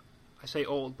 I say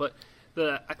old, but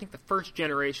I think the first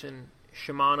generation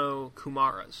Shimano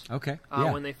Kumaras. Okay.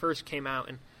 Yeah. When they first came out,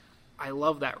 and I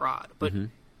love that rod. But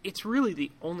it's really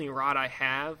the only rod I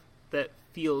have that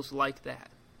feels like that.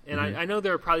 And I know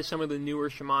there are probably some of the newer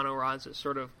Shimano rods that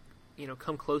sort of,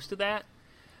 come close to that.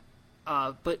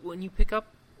 But when you pick up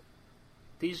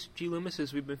these G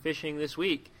Loomises we've been fishing this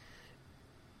week,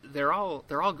 they're all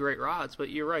great rods. But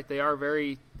you're right, they are a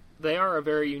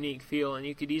very unique feel, and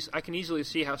I can easily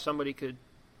see how somebody could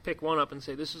pick one up and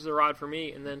say, this is the rod for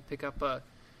me, and then pick up a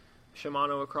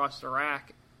Shimano across the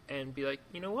rack and be like,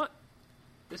 you know what,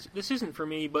 this isn't for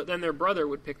me, but then their brother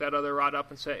would pick that other rod up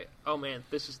and say, oh man,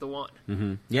 this is the one.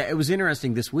 Mm-hmm. Yeah, it was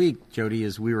interesting this week, Jody,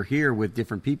 as we were here with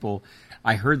different people,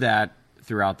 I heard that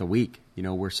throughout the week,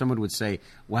 where someone would say,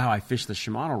 wow, I fished the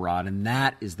Shimano rod, and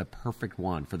that is the perfect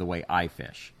one for the way I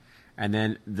fish. And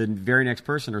then the very next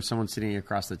person or someone sitting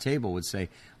across the table would say,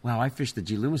 wow, I fished the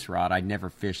G Loomis rod. I never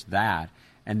fished that.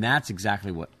 And that's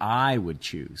exactly what I would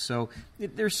choose. So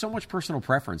there's so much personal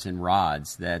preference in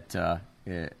rods that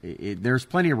there's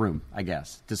plenty of room, I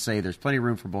guess, to say there's plenty of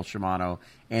room for both Shimano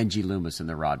and G Loomis in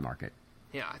the rod market.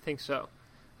 Yeah, I think so.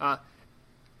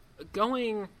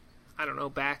 Going, I don't know,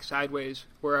 back, sideways,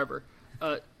 wherever,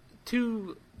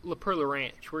 to La Perla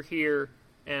Ranch. We're here,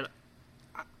 and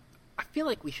I feel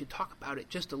like we should talk about it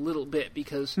just a little bit,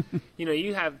 because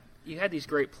you had these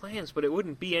great plans, but it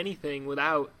wouldn't be anything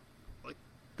without like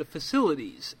the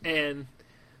facilities and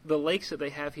the lakes that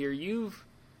they have here. You've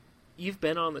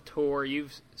been on the tour.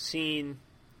 You've seen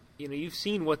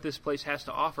what this place has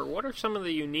to offer. What are some of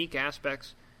the unique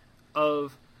aspects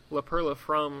of La Perla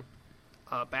from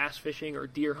bass fishing or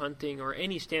deer hunting or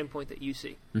any standpoint that you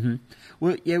see? Mm-hmm.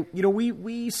 Well, yeah,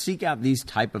 we seek out these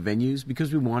type of venues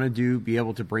because we want to be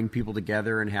able to bring people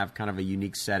together and have kind of a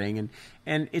unique setting,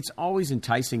 and it's always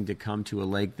enticing to come to a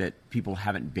lake that people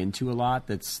haven't been to a lot.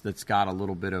 That's got a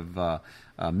little bit of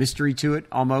mystery to it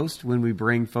almost when we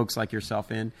bring folks like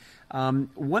yourself in.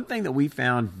 One thing that we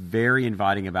found very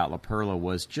inviting about La Perla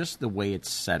was just the way it's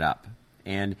set up,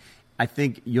 and I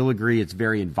think you'll agree it's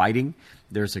very inviting.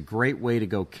 There's a great way to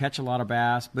go catch a lot of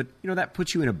bass, but that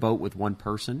puts you in a boat with one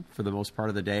person for the most part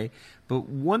of the day. But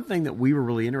one thing that we were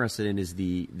really interested in is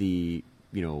the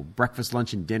breakfast,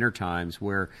 lunch, and dinner times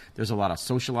where there's a lot of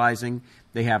socializing.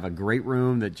 They have a great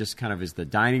room that just kind of is the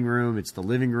dining room. It's the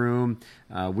living room.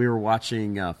 We were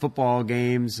watching football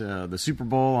games, the Super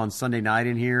Bowl on Sunday night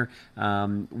in here.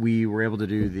 We were able to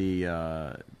do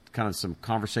the kind of some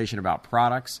conversation about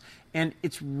products. And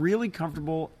it's really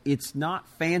comfortable. It's not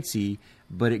fancy,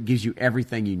 but it gives you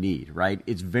everything you need, right?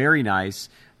 It's very nice.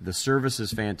 The service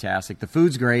is fantastic. The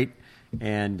food's great,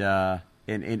 and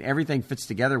everything fits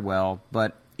together well.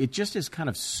 But it just is kind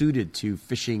of suited to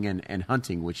fishing and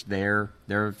hunting, which they're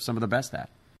some of the best at.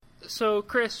 So,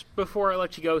 Chris, before I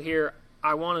let you go here,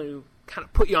 I want to kind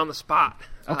of put you on the spot.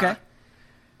 Okay.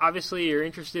 Obviously, you're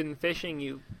interested in fishing.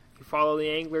 You follow the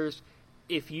anglers.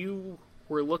 If you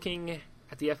were looking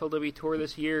at the FLW Tour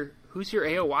this year, who's your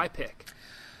AOY pick?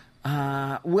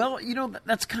 Well,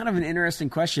 that's kind of an interesting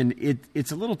question.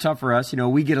 It's a little tough for us.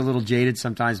 We get a little jaded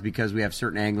sometimes because we have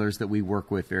certain anglers that we work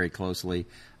with very closely.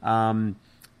 Cody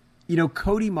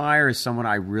Meyer is someone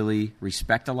I really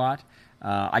respect a lot.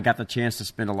 I got the chance to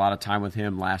spend a lot of time with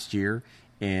him last year,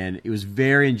 and it was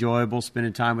very enjoyable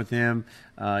spending time with him.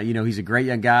 He's a great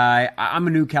young guy. I'm a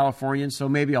new Californian, so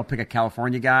maybe I'll pick a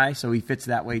California guy, so he fits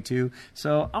that way too.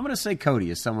 So I'm going to say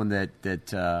Cody is someone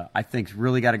that I think's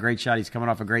really got a great shot. He's coming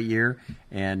off a great year,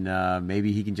 and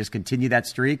maybe he can just continue that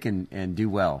streak and do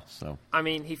well. So I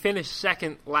mean, he finished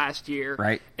second last year,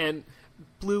 right, and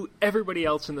blew everybody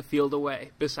else in the field away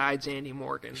besides Andy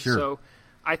Morgan. Sure. So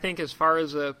I think as far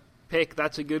as a pick,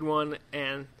 that's a good one,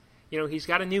 and he's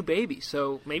got a new baby,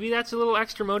 so maybe that's a little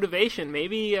extra motivation.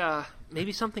 Maybe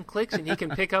something clicks and he can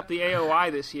pick up the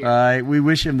AOI this year. We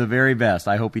wish him the very best.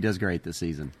 I hope he does great this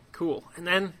season. Cool. And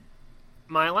then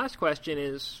my last question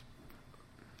is,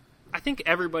 I think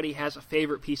everybody has a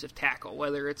favorite piece of tackle,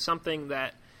 whether it's something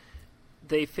that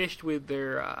they fished with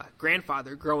their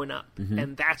grandfather growing up,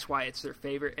 and that's why it's their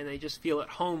favorite, and they just feel at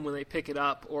home when they pick it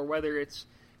up, or whether it's,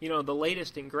 the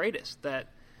latest and greatest that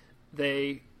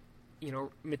they,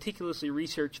 meticulously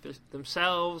researched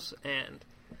themselves and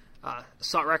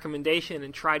sought recommendation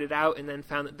and tried it out and then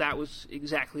found that was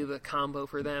exactly the combo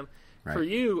for them. Right. For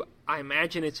you, I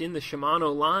imagine it's in the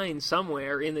Shimano line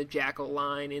somewhere, in the Jackal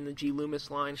line, in the G. Loomis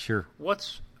line. Sure.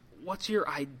 What's your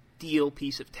ideal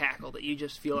piece of tackle that you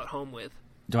just feel at home with?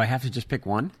 Do I have to just pick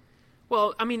one?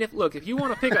 Well, I mean, if you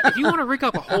want to rig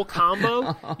up a whole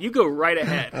combo, you go right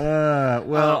ahead.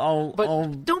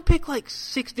 But don't pick like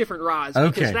 6 different rods,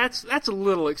 because that's a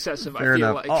little excessive. Fair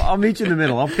enough. I'll meet you in the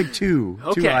middle. I'll pick two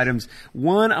items.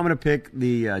 One, I'm going to pick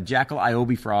the Jackal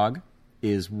Iobi frog.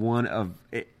 Is one of,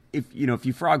 if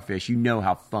you frog fish, you know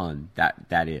how fun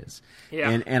that is. Yeah.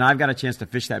 And I've got a chance to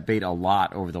fish that bait a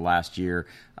lot over the last year.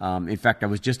 In fact, I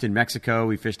was just in Mexico.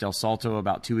 We fished El Salto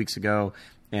about 2 weeks ago,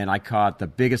 and I caught the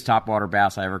biggest topwater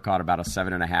bass I ever caught, about a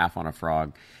 7.5 on a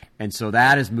frog. And so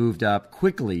that has moved up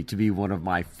quickly to be one of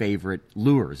my favorite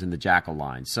lures in the Jackal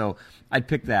line. So I'd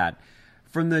pick that.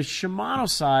 From the Shimano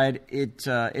side,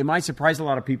 it might surprise a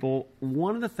lot of people.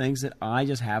 One of the things that I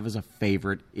just have as a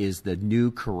favorite is the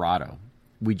new Curado.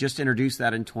 We just introduced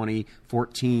that in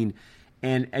 2014.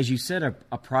 And as you said,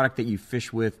 a product that you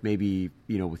fish with, maybe,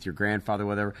 with your grandfather,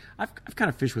 whatever. I've kind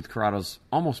of fished with Curados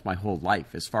almost my whole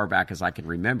life, as far back as I can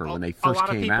remember when they first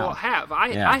came out. A lot of people have.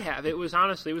 I have. It was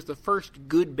the first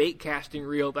good bait casting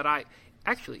reel that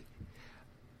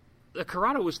the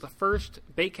Curado was the first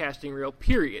bait casting reel,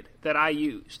 period, that I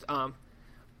used.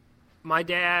 My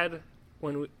dad,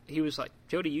 when he was like,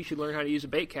 Jody, you should learn how to use a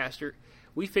bait caster,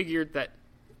 we figured that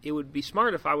it would be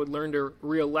smart if I would learn to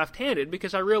reel left-handed,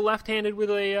 because I reel left-handed with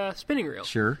a spinning reel.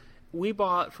 Sure. We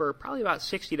bought for probably about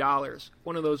 $60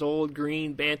 one of those old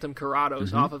green Bantam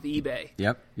Curados off of eBay.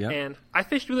 Yep. And I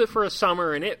fished with it for a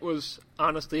summer, and it was a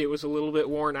little bit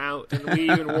worn out, and we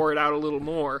even wore it out a little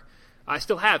more. I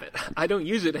still have it. I don't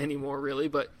use it anymore, really,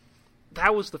 but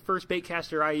that was the first bait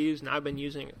caster I used, and I've been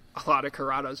using a lot of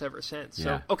Curados ever since.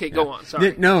 So, go on.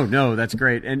 Sorry. No, that's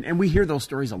great. And we hear those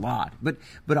stories a lot.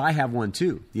 But I have one,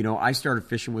 too. I started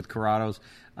fishing with Curados.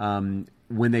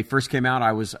 When they first came out,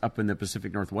 I was up in the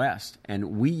Pacific Northwest,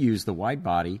 and we used the wide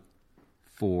body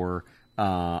for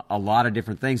a lot of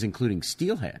different things, including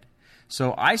steelhead.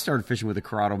 So I started fishing with a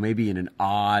Curado maybe in an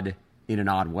odd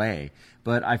way.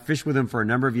 But I fished with them for a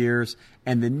number of years.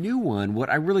 And the new one,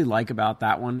 what I really like about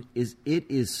that one is it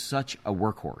is such a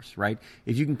workhorse, right?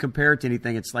 If you can compare it to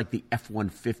anything, it's like the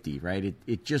F-150, right?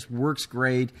 It just works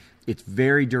great. It's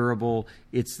very durable.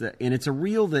 And it's a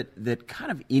reel that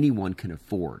kind of anyone can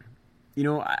afford.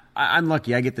 I'm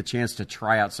lucky. I get the chance to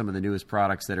try out some of the newest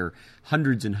products that are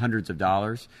hundreds and hundreds of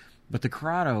dollars. But the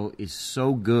Curado is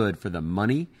so good for the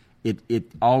money. It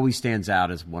always stands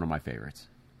out as one of my favorites.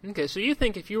 Okay, so you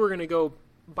think if you were going to go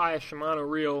buy a Shimano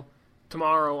reel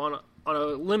tomorrow on a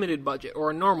limited budget or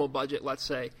a normal budget, let's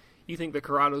say, you think the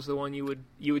Curado's the one you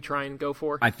would try and go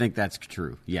for? I think that's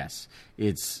true. Yes,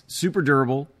 it's super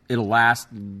durable. It'll last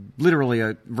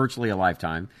literally virtually a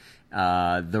lifetime.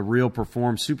 The reel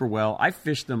performs super well. I've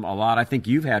fished them a lot. I think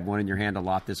you've had one in your hand a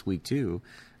lot this week too,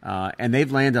 and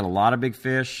they've landed a lot of big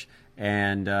fish.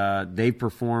 And they've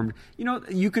performed,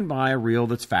 you can buy a reel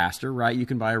that's faster, right? You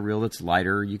can buy a reel that's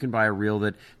lighter. You can buy a reel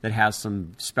that has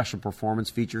some special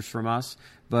performance features from us.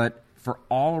 But for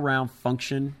all-around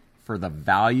function, for the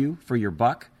value for your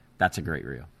buck, that's a great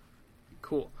reel.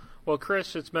 Cool. Well,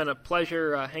 Chris, it's been a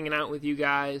pleasure hanging out with you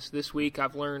guys this week.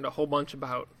 I've learned a whole bunch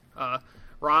about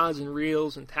rods and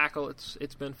reels and tackle.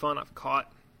 It's been fun. I've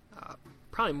caught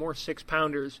probably more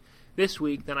 6-pounders this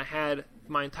week than I had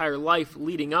my entire life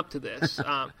leading up to this.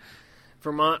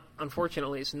 Vermont,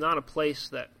 unfortunately, is not a place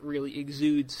that really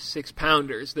exudes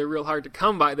 6-pounders. They're real hard to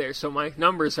come by there, so my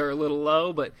numbers are a little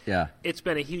low, but It's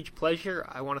been a huge pleasure.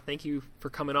 I want to thank you for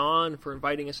coming on, for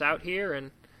inviting us out here,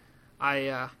 and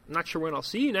I'm not sure when I'll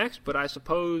see you next, but I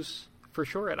suppose for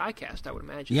sure at ICAST, I would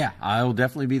imagine. Yeah, I will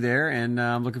definitely be there, and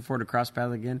I'm looking forward to cross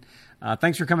paths again.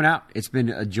 Thanks for coming out. It's been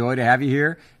a joy to have you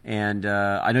here, and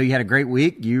I know you had a great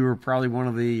week. You were probably one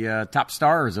of the top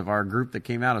stars of our group that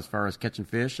came out as far as catching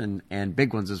fish and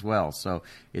big ones as well. So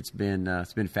it's been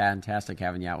fantastic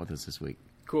having you out with us this week.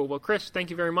 Cool. Well, Chris, thank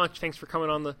you very much. Thanks for coming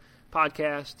on the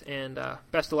podcast, and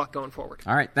best of luck going forward.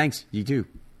 All right. Thanks. You too.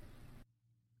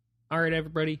 All right,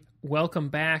 everybody, welcome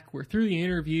back. We're through the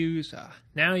interviews.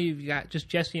 Now you've got just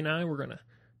Jesse and I. We're going to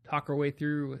talk our way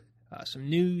through some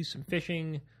news, some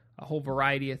fishing, a whole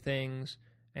variety of things,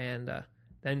 and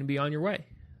then be on your way.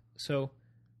 So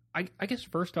I guess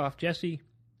first off, Jesse,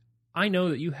 I know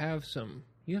that you have some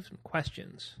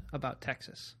questions about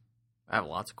Texas. I have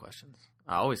lots of questions.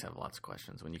 I always have lots of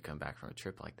questions when you come back from a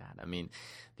trip like that. I mean,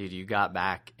 dude, you got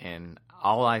back and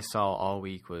all I saw all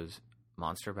week was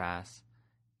monster bass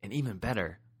and even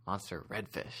better, monster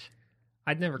redfish.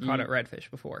 I'd never caught a redfish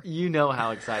before. You know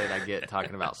how excited I get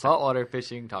talking about saltwater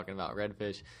fishing, talking about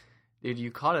redfish. Dude,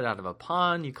 you caught it out of a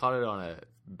pond. You caught it on a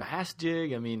bass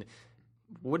jig. I mean,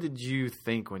 what did you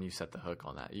think when you set the hook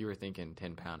on that? You were thinking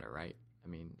 10-pounder, right? I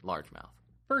mean, largemouth.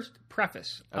 First,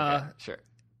 preface. Okay, sure.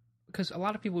 Because a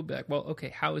lot of people would be like, well, okay,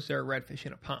 how is there a redfish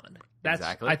in a pond? That's,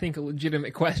 Exactly. I think, a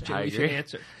legitimate question I we should agree.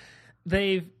 answer.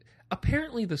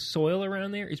 Apparently the soil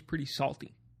around there is pretty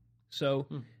salty. So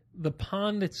the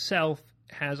pond itself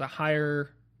has a higher,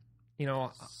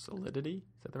 Solidity?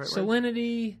 Is that the right word?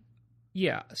 salinity.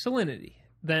 Yeah, salinity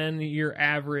than your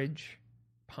average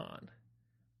pond.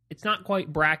 It's not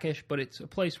quite brackish, but it's a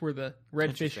place where the redfish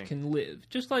Interesting. can live.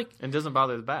 Just like, And doesn't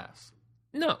bother the bass.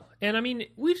 no. And I mean,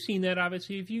 we've seen that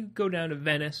obviously. If you go down to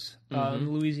Venice, in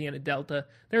the Louisiana Delta,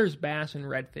 there's bass and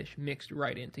redfish mixed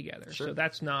right in together. Sure. So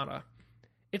that's not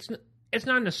it's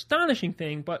not an astonishing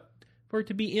thing, but for it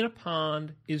to be in a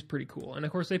pond is pretty cool. And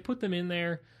of course, they put them in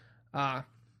there.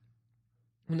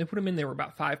 When they put them in, they were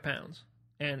about 5 pounds.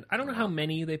 And I don't know how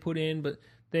many they put in, but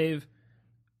this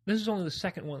is only the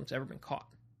second one that's ever been caught.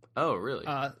 Oh, really?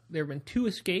 There have been 2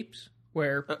 escapes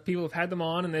where people have had them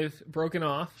on and they've broken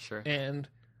off. Sure. And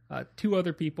 2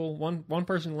 other people, one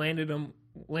person landed one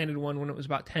when it was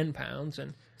about 10 pounds.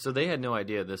 And So they had no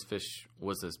idea this fish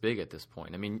was this big at this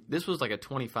point. I mean, this was like a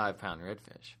 25-pound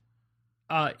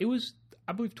redfish. it was,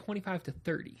 I believe, 25 to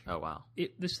 30. Oh, wow.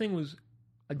 This thing was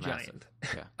a Massive.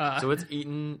 giant. Yeah. So it's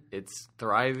eating, it's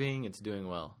thriving, it's doing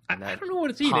well. I in that don't know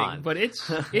what it's pond. eating, but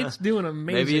it's doing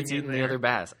amazing. Maybe it's in eating the there. other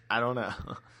bass. I don't know.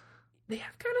 They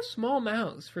have kind of small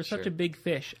mouths for such Sure. a big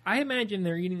fish. I imagine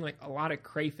they're eating like a lot of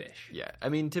crayfish. Yeah. I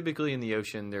mean, typically in the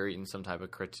ocean, they're eating some type of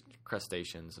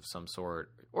crustaceans of some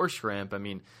sort or shrimp. I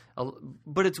mean,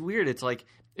 but it's weird. It's like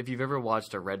if you've ever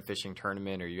watched a red fishing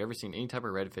tournament or you've ever seen any type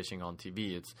of red fishing on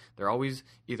TV, they're always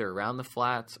either around the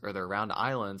flats or they're around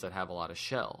islands that have a lot of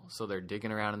shell. So they're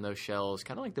digging around in those shells,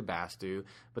 kind of like the bass do,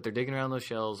 but they're digging around those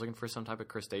shells looking for some type of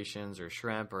crustaceans or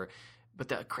shrimp. But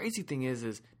the crazy thing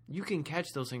is you can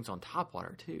catch those things on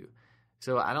topwater too.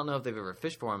 So I don't know if they've ever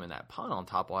fished for them in that pond on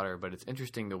topwater, but it's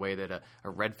interesting the way that a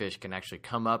redfish can actually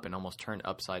come up and almost turn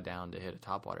upside down to hit a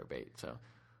topwater bait. So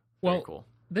very cool.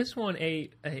 This one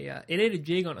ate a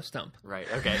jig on a stump. Right.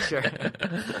 Okay. Sure.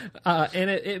 And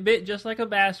it bit just like a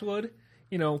bass would,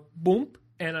 boom.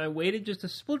 And I waited just a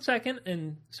split second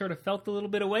and sort of felt a little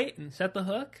bit of weight and set the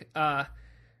hook.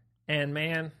 And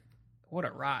man, what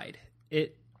a ride. We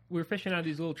were fishing out of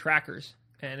these little trackers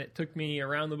and it took me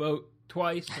around the boat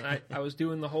twice. And I was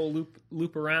doing the whole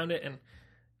loop around it and,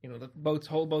 the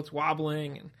whole boat's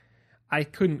wobbling and I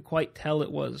couldn't quite tell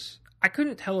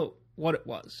what it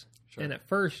was. Sure. And at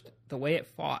first, the way it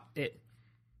fought, it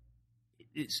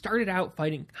started out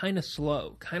fighting kind of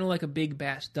slow, kind of like a big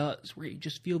bass does, where you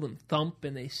just feel them thump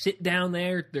and they sit down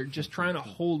there. They're just trying to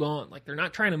hold on. Like they're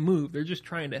not trying to move. They're just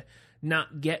trying to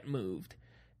not get moved.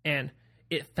 And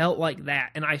it felt like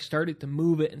that. And I started to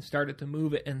move it.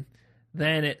 And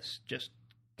then it's just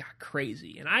got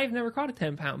crazy. And I've never caught a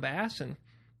 10-pound bass. And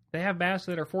they have bass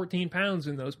that are 14 pounds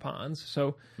in those ponds.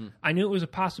 So I knew it was a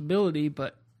possibility,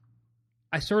 but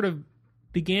I sort of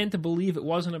began to believe it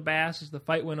wasn't a bass as the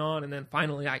fight went on, and then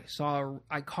finally I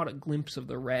caught a glimpse of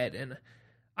the red, and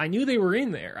I knew they were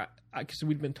in there because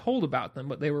we'd been told about them,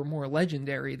 but they were more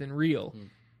legendary than real.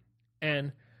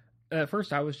 And at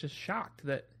first I was just shocked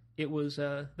that it was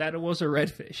a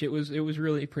redfish. It was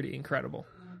really pretty incredible.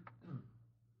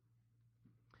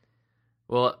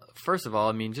 Well, first of all,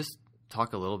 I mean, just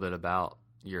talk a little bit about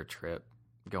your trip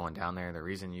going down there, the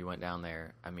reason you went down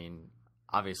there. I mean,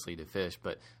 obviously to fish,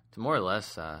 but to more or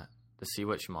less to see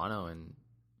what Shimano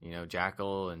and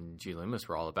Jackal and G. Loomis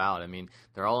were all about. I mean,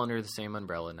 they're all under the same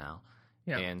umbrella now,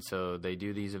 and so they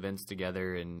do these events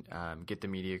together and get the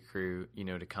media crew,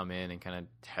 to come in and kind of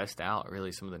test out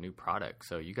really some of the new products.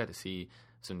 So you got to see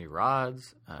some new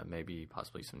rods, maybe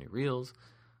possibly some new reels.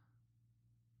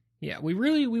 Yeah, we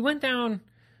went down.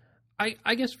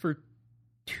 I guess for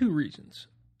 2 reasons.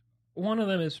 One of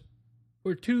them is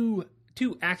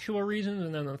two actual reasons,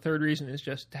 and then the third reason is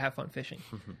just to have fun fishing.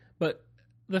 But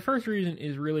the first reason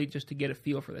is really just to get a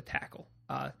feel for the tackle,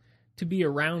 to be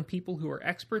around people who are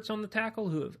experts on the tackle,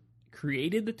 who have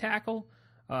created the tackle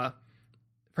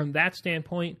from that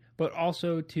standpoint, but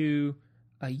also to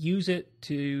use it,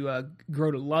 to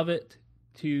grow to love it,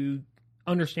 to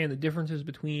understand the differences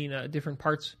between different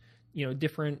parts,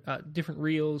 different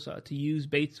reels, to use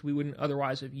baits we wouldn't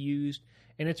otherwise have used.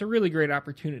 And it's a really great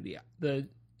opportunity. The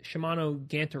Shimano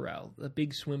Gantarel, the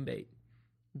big swim bait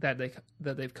that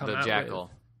they've come out Jackal.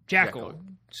 with. Jackal.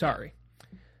 Sorry.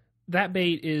 That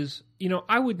bait is,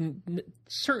 I would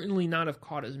certainly not have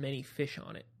caught as many fish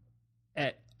on it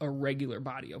at a regular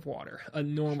body of water, a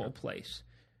normal place.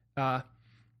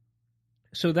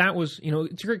 So that was,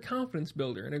 it's a great confidence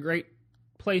builder and a great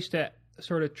place to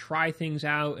sort of try things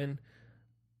out and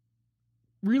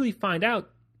really find out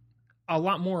a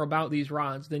lot more about these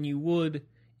rods than you would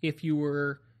if you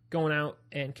were going out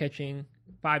and catching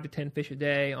 5 to 10 fish a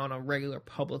day on a regular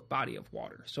public body of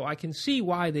water. So I can see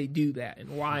why they do that and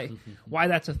why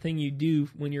that's a thing you do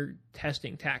when you're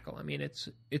testing tackle. I mean,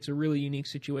 it's a really unique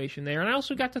situation there. And I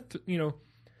also got to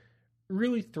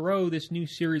really throw this new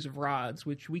series of rods,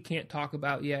 which we can't talk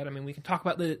about yet. I mean, we can talk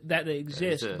about that they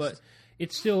exist, but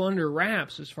it's still under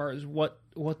wraps as far as what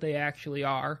they actually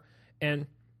are. And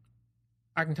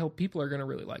I can tell people are going to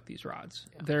really like these rods.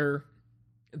 Yeah.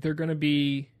 They're going to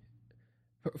be,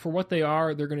 for what they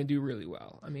are, they're going to do really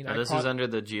well. I mean, this is under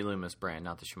the G Loomis brand,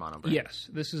 not the Shimano brand. Yes,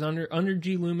 this is under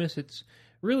G Loomis. It's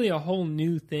really a whole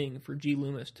new thing for G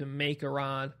Loomis to make a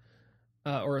rod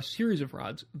or a series of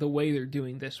rods the way they're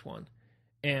doing this one.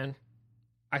 And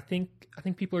I think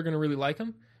people are going to really like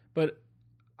them. But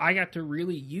I got to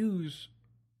really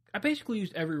I basically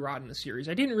used every rod in the series.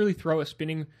 I didn't really throw a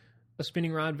spinning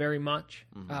rod very much,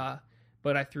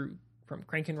 but I threw from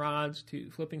cranking rods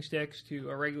to flipping sticks to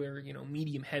a regular,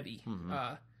 medium heavy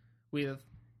with,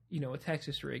 a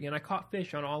Texas rig. And I caught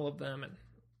fish on all of them, and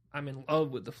I'm in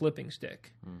love with the flipping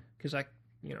stick because I,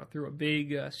 threw a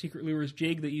big Secret Lures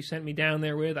jig that you sent me down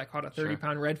there with. I caught a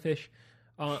 30-pound redfish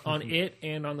on it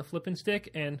and on the flipping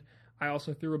stick, and I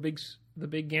also threw the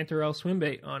big Gantarel swim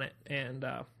bait on it and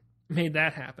made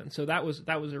that happen. So that was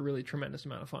a really tremendous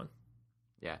amount of fun.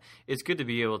 Yeah, it's good to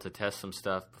be able to test some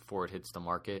stuff before it hits the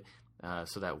market,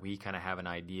 so that we kind of have an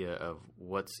idea of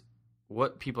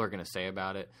what people are going to say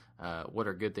about it, what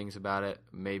are good things about it,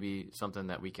 maybe something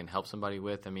that we can help somebody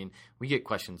with. I mean, we get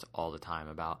questions all the time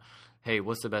about, hey,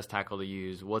 what's the best tackle to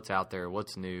use? What's out there?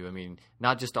 What's new? I mean,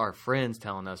 not just our friends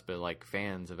telling us, but like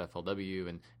fans of FLW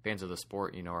and fans of the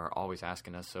sport, are always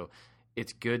asking us. So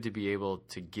it's good to be able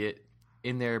to get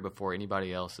in there before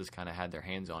anybody else has kind of had their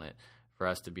hands on it, for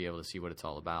us to be able to see what it's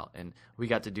all about. And we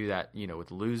got to do that,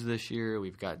 with Lose this year.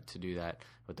 We've got to do that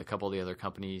with a couple of the other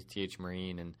companies, TH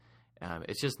Marine, and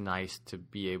it's just nice to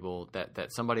be able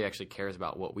that somebody actually cares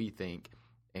about what we think,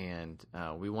 and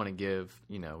we want to give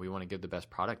the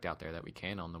best product out there that we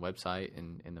can on the website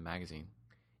and in the magazine.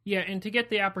 Yeah, and to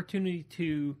get the opportunity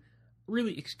to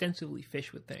really extensively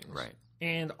fish with things, right?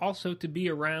 And also to be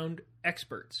around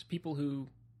experts, people who,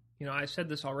 I said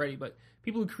this already, but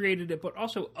people who created it, but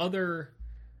also other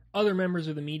members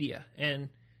of the media, and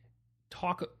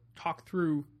talk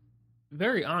through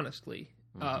very honestly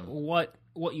what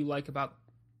you like about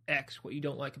X, what you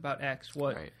don't like about X,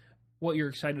 what you're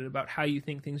excited about, how you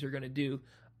think things are going to do.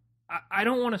 I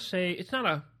don't want to say it's not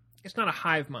a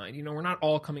hive mind. We're not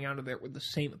all coming out of there with the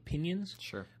same opinions.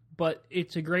 Sure. But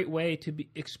it's a great way to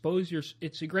expose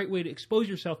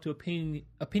yourself to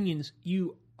opinions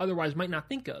you otherwise might not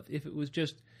think of if it was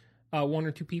just one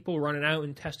or two people running out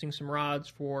and testing some rods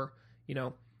for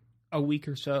a week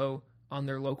or so on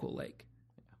their local lake.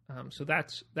 So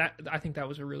that's that. I think that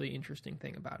was a really interesting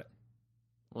thing about it.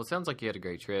 Well, it sounds like you had a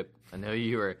great trip. I know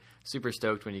you were super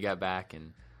stoked when you got back,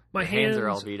 and my hands are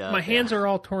all beat up. My hands are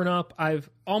all torn up.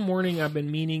 All morning I've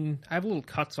been meaning. I have little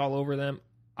cuts all over them.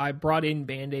 I brought in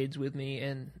Band-Aids with me,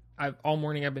 and all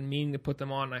morning I've been meaning to put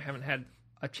them on. And I haven't had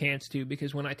a chance to,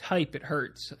 because when I type it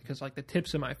hurts, because like the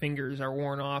tips of my fingers are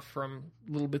worn off from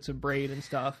little bits of braid and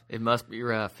stuff. It must be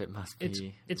rough.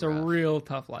 It's rough. A real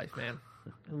tough life, man.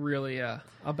 Really a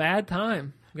bad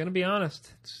time. I'm gonna be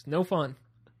honest. It's no fun.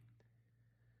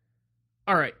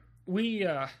 All right,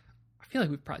 I feel like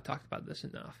we've probably talked about this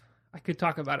enough. I could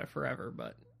talk about it forever,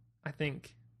 but I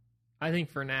think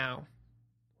for now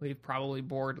we've probably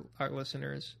bored our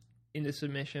listeners into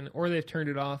submission, or they've turned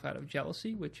it off out of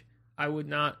jealousy, which I would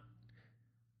not.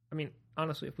 I mean,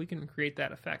 honestly, if we can create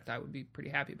that effect, I would be pretty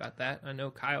happy about that. I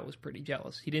know Kyle was pretty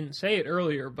jealous. He didn't say it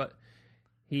earlier, but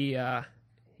he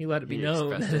let it be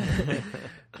known.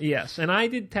 Yes, and I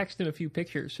did text him a few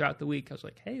pictures throughout the week. I was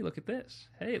like, "Hey, look at this!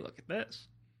 Hey, look at this!"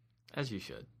 As you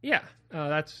should. Yeah,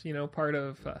 that's part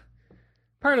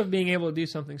of being able to do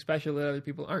something special that other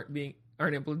people aren't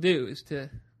able to do, is to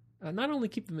not only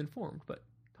keep them informed, but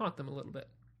taunt them a little bit.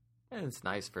 And it's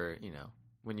nice for,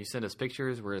 when you send us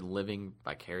pictures, we're living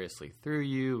vicariously through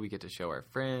you. We get to show our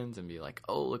friends and be like,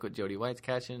 oh, look what Jody White's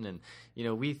catching. And,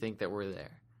 we think that we're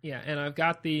there. Yeah, and I've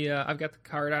got the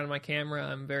card out of my camera.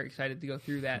 I'm very excited to go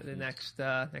through that the next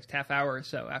half hour or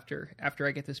so after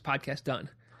I get this podcast done.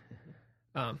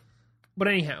 But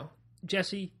anyhow,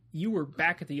 Jesse, you were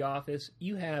back at the office.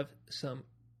 You have some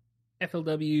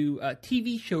FLW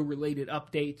TV show related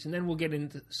updates, and then we'll get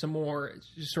into some more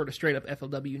just sort of straight up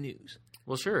FLW news.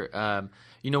 Well, sure.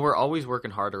 We're always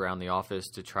working hard around the office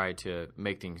to try to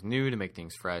make things new, to make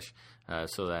things fresh,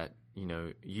 so that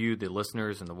you, the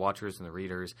listeners and the watchers and the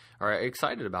readers, are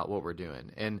excited about what we're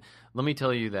doing. And let me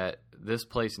tell you that this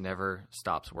place never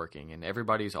stops working, and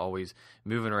everybody's always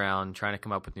moving around, trying to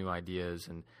come up with new ideas.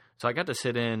 And so I got to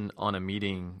sit in on a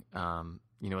meeting,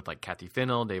 with like Kathy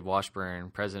Fennell, Dave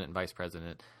Washburn, president and vice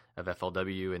president of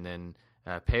FLW, and then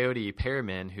Peyote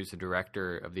Perriman, who's the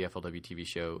director of the FLW TV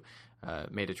show,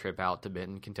 made a trip out to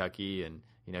Benton, Kentucky, and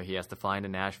he has to fly into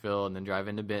Nashville and then drive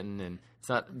into Benton, and it's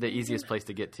not the easiest place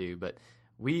to get to. But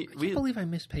I can't believe I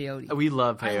missed Peyote. We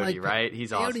love Peyote, right?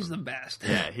 He's awesome. Peyote's the best.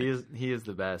 Yeah, he is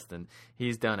the best, and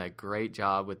he's done a great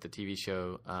job with the TV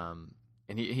show.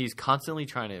 And he's constantly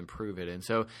trying to improve it. And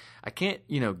so I can't,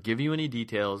 give you any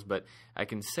details, but I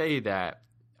can say that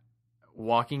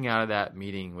walking out of that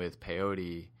meeting with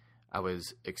Peyote, I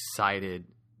was excited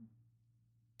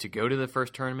to go to the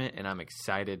first tournament, and I'm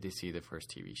excited to see the first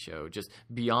TV show, just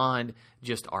beyond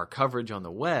just our coverage on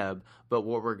the web, but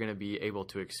what we're going to be able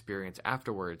to experience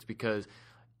afterwards. Because,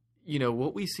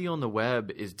 what we see on the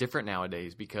web is different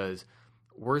nowadays because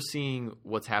we're seeing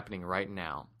what's happening right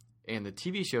now. And the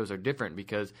TV shows are different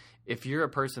because if you're a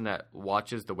person that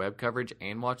watches the web coverage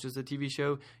and watches the TV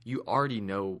show, you already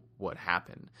know what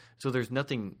happened. So there's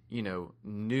nothing,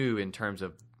 new in terms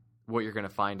of what you're going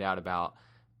to find out about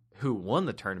who won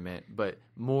the tournament, but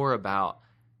more about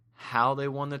how they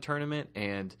won the tournament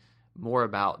and more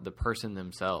about the person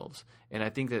themselves. And I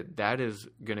think that is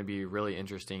going to be really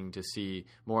interesting to see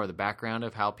more of the background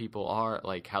of how people are,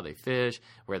 like how they fish,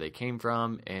 where they came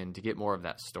from, and to get more of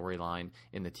that storyline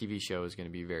in the TV show is going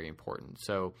to be very important.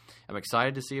 So I'm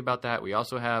excited to see about that. We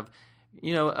also have,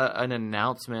 an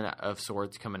announcement of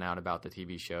sorts coming out about the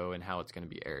TV show and how it's going to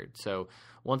be aired. So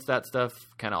once that stuff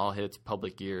kind of all hits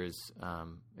public ears,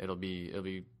 it'll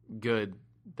be good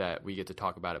that we get to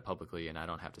talk about it publicly, and I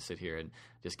don't have to sit here and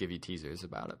just give you teasers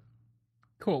about it.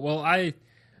 Cool. Well,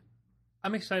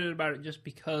 I'm excited about it just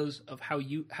because of how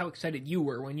excited you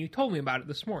were when you told me about it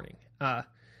this morning.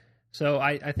 So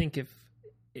I think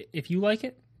if you like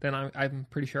it, then I'm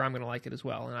pretty sure I'm going to like it as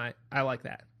well, and I like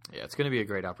that. Yeah, it's going to be a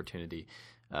great opportunity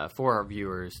for our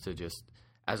viewers to just,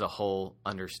 as a whole,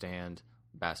 understand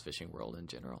bass fishing world in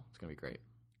general. It's going to be great.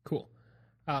 Cool.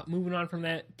 Moving on from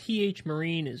that, TH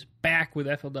Marine is back with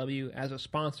FLW as a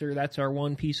sponsor. That's our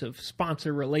one piece of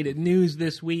sponsor-related news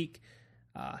this week.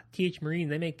 TH Marine,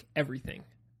 they make everything.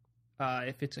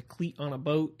 If it's a cleat on a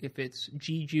boat, if it's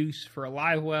G-Juice for a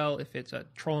live well, if it's a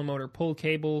trolling motor pull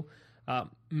cable,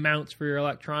 mounts for your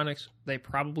electronics, they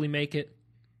probably make it,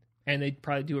 and they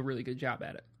probably do a really good job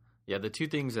at it. Yeah, the two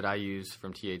things that I use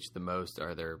from TH the most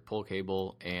are their pull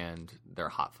cable and their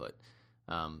hot foot.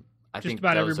 I Just think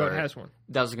about everybody has one.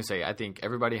 I was going to say, I think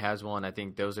everybody has one. I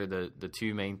think those are the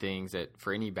two main things that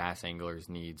for any bass angler's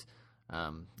needs,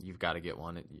 you've got to get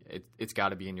one. It's got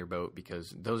to be in your boat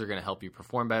because those are going to help you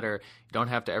perform better. You don't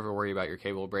have to ever worry about your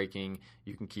cable breaking.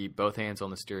 You can keep both hands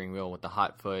on the steering wheel with the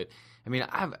hot foot. I mean,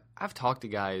 I've talked to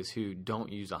guys who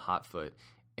don't use a hot foot,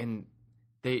 and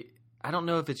I don't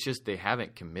know if it's just they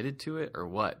haven't committed to it or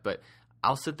what, but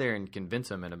I'll sit there and convince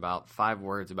them in about 5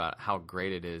 words about how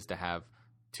great it is to have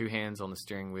 2 hands on the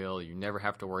steering wheel. You never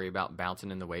have to worry about bouncing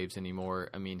in the waves anymore.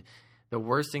 I mean, the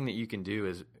worst thing that you can do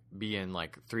is be in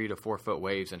like 3 to 4 foot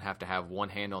waves and have to have one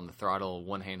hand on the throttle,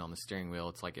 one hand on the steering wheel.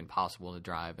 It's like impossible to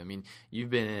drive. I mean, you've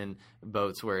been in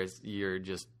boats where you're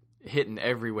just hitting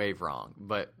every wave wrong,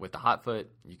 but with the hot foot,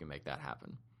 you can make that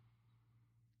happen.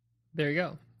 There you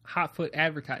go. Hot foot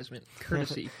advertisement,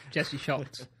 courtesy Jesse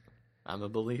Schultz. I'm a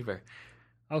believer.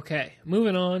 Okay,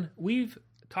 moving on. We've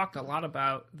talked a lot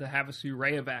about the Havasu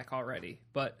Rayovac already,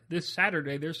 but this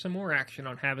Saturday there's some more action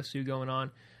on Havasu going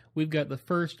on. We've got the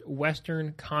first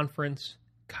Western Conference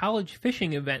college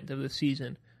fishing event of the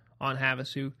season on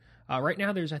Havasu. Right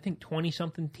now there's, I think,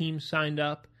 20-something teams signed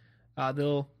up. I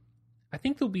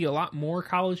think there'll be a lot more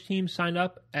college teams signed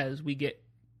up as we get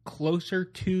closer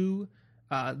to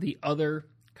the other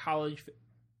college,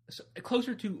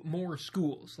 closer to more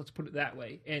schools, let's put it that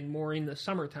way, and more in the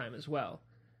summertime as well.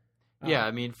 Yeah,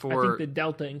 I mean, I think the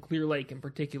Delta and Clear Lake in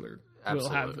particular will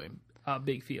have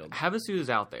big field. Havasu is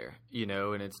out there,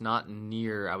 and it's not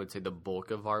near, I would say, the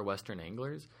bulk of our Western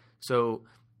anglers. So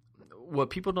what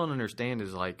people don't understand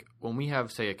is, like, when we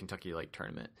have, say, a Kentucky Lake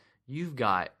tournament, you've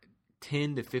got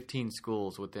 10 to 15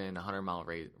 schools within a 100-mile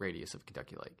radius of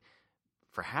Kentucky Lake.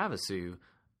 For Havasu,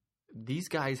 these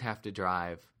guys have to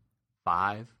drive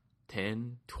 5,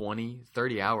 10, 20,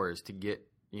 30 hours to get,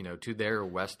 to their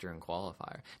Western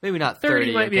qualifier. Maybe not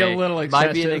 30. Might be a little excessive.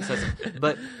 Might be an excessive.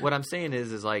 But what I'm saying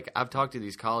is like, I've talked to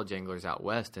these college anglers out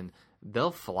west, and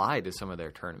they'll fly to some of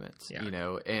their tournaments,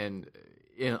 and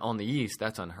on the East,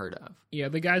 that's unheard of. Yeah,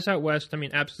 the guys out west,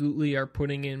 absolutely are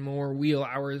putting in more wheel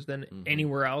hours than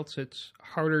anywhere else. It's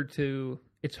harder to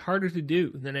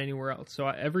do than anywhere else. So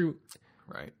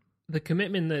the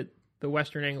commitment that the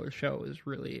Western anglers show is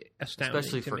really astounding,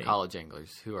 especially for me. College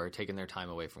anglers who are taking their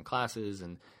time away from classes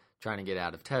and trying to get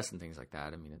out of tests and things like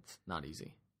that. It's not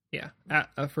easy. Yeah,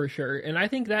 for sure. And I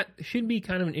think that should be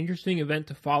kind of an interesting event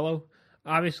to follow.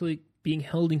 Obviously, being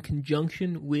held in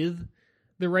conjunction with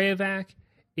the Rayovac,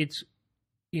 it's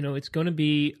going to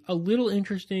be a little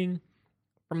interesting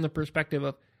from the perspective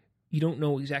of you don't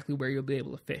know exactly where you'll be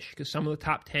able to fish, because some of the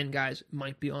top 10 guys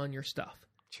might be on your stuff.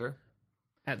 Sure.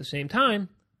 At the same time,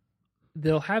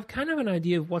 they'll have kind of an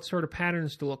idea of what sort of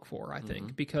patterns to look for, I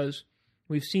think, because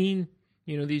we've seen,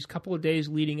 these couple of days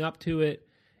leading up to it,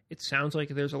 it sounds like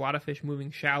there's a lot of fish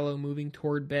moving shallow, moving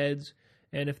toward beds.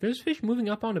 And if there's fish moving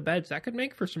up onto beds, that could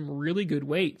make for some really good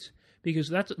weights, because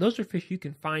those are fish you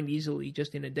can find easily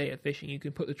just in a day of fishing. You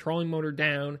can put the trolling motor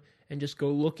down and just go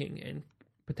looking and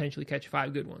potentially catch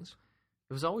 5 good ones.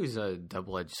 It was always a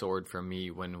double-edged sword for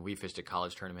me when we fished a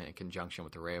college tournament in conjunction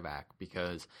with the Rayovac,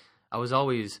 because I was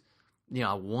always,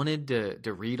 I wanted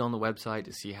to read on the website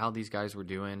to see how these guys were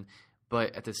doing,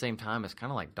 but at the same time, it's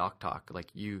kind of like dock talk. Like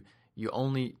you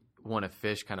only want to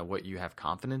fish kind of what you have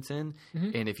confidence in,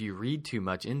 and if you read too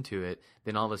much into it,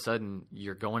 then all of a sudden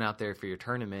you're going out there for your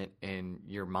tournament and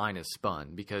your mind is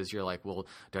spun, because you're like, well,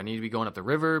 do I need to be going up the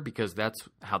river because that's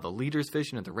how the leader's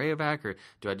fishing at the Rayovac, or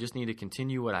do I just need to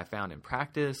continue what I found in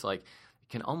practice? Like, it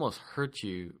can almost hurt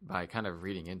you by kind of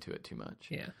reading into it too much.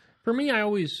 Yeah. For me, I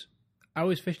always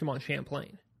fished them on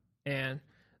Champlain, and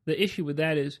the issue with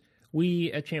that is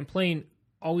we at Champlain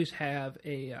always have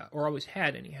always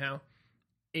had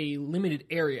a limited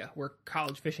area where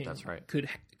college fishing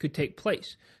could take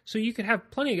place. So you could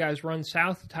have plenty of guys run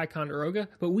south to Ticonderoga,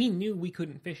 but we knew we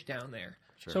couldn't fish down there.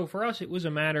 Sure. So for us, it was a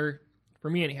matter, for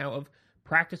me anyhow, of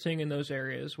practicing in those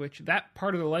areas, which that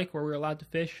part of the lake where we were allowed to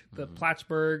fish, the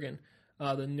Plattsburgh and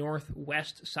the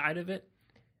northwest side of it,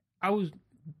 I was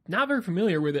not very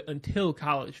familiar with it until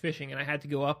college fishing, and I had to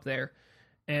go up there.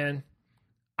 And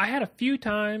I had a few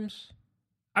times,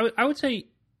 I would say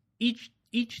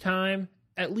each time,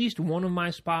 at least one of my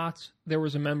spots, there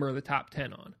was a member of the top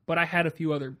 10 on. But I had a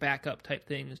few other backup type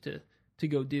things to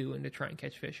go do and to try and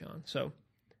catch fish on. So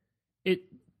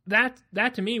that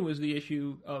to me was the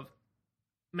issue of,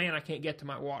 man, I can't get to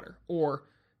my water, or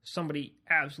somebody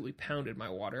absolutely pounded my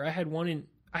water. I had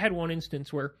one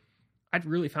instance where I'd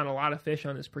really found a lot of fish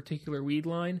on this particular weed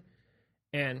line,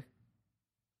 and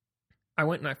I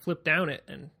went and I flipped down it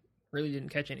and really didn't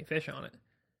catch any fish on it.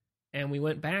 And we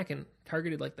went back and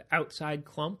targeted like the outside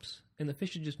clumps, and the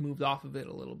fish had just moved off of it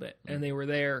a little bit, and they were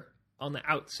there on the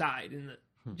outside, and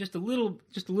just a little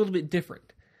bit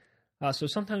different. So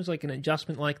sometimes like an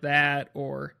adjustment like that,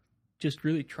 or just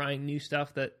really trying new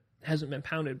stuff that hasn't been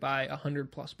pounded by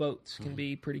 100+ boats can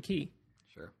be pretty key.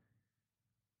 Sure.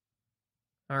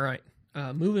 All right.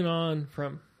 Moving on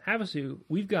from Havasu,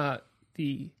 we've got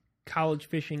the College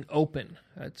Fishing Open.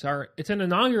 It's an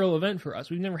inaugural event for us.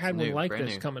 We've never had one like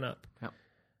this coming up. Yep.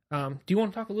 Do you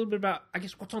want to talk a little bit about, I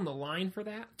guess, what's on the line for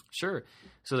that? Sure.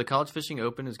 So the College Fishing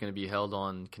Open is going to be held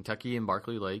on Kentucky and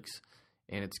Barkley Lakes,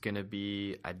 and it's going to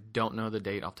be, I don't know the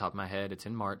date off the top of my head. It's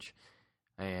in March,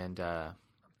 and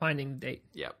finding the date.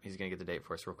 Yeah, he's going to get the date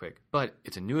for us real quick. But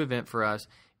it's a new event for us,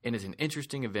 and it's an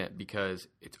interesting event because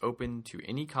it's open to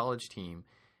any college team,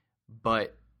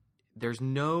 but there's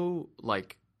no,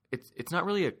 like, it's not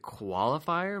really a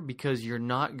qualifier because you're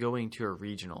not going to a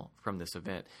regional from this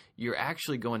event. You're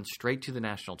actually going straight to the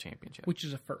national championship. Which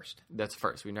is a first. That's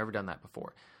first. We've never done that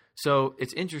before. So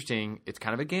it's interesting. It's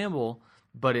kind of a gamble,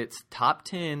 but it's top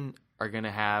 10 are going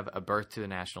to have a berth to the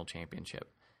national championship.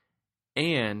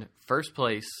 And first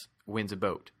place wins a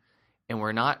boat. And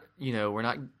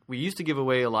we used to give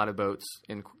away a lot of boats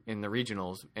in the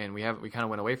regionals, and we kind of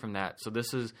went away from that. So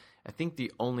this is, I think,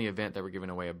 the only event that we're giving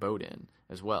away a boat in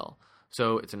as well.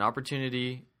 So it's an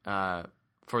opportunity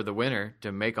for the winner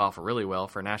to make off really well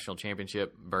for a national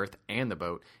championship berth and the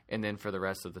boat, and then for the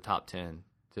rest of the top 10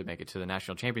 to make it to the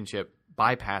national championship,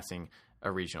 bypassing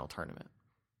a regional tournament.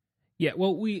 Yeah,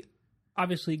 well, we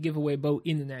obviously give away a boat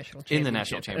in the national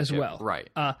championship, as well. Right.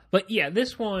 But yeah,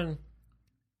 this one,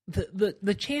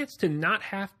 the chance to not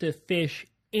have to fish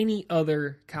any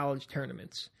other college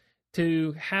tournaments,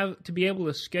 to be able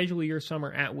to schedule your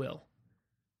summer at will,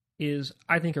 is,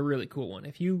 I think, a really cool one.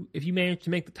 If you manage to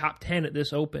make the top 10 at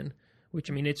this Open, which,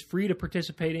 I mean, it's free to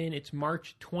participate in. It's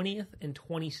March 20th and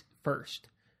 21st.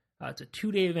 It's a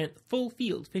 2-day event, full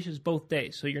field, fishes both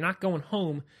days. So you're not going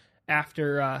home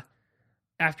after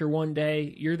one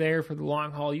day. You're there for the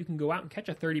long haul. You can go out and catch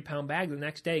a 30-pound bag the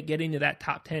next day, get into that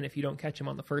top 10 if you don't catch them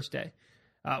on the first day,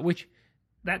 which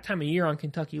that time of year on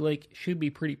Kentucky Lake should be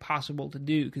pretty possible to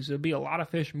do because there'll be a lot of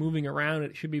fish moving around.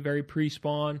 It should be very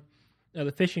pre-spawn.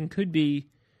 The fishing could be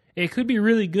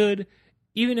really good.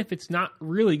 Even if it's not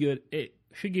really good, it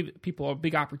should give people a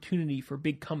big opportunity for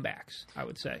big comebacks, I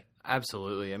would say.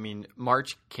 Absolutely. I mean,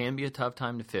 March can be a tough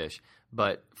time to fish,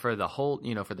 but for the whole,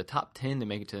 for the top 10 to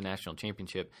make it to the national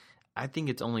championship, I think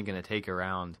it's only going to take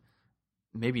around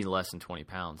maybe less than 20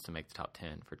 pounds to make the top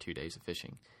 10 for 2 days of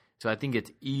fishing. So I think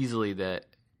it's easily that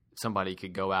somebody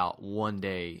could go out one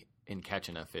day and catch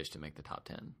enough fish to make the top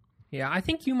 10. Yeah, I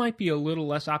think you might be a little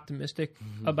less optimistic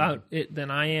about it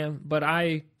than I am, but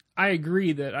I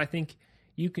agree that I think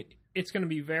it's going to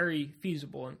be very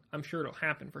feasible, and I'm sure it'll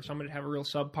happen for somebody to have a real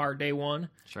subpar day one,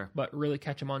 sure, but really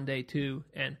catch them on day two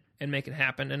and make it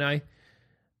happen. And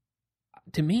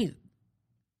to me,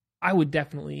 I would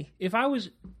definitely, if I was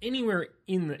anywhere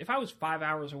if I was 5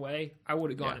 hours away, I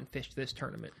would have gone and fished this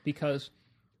tournament because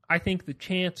I think the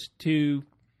chance to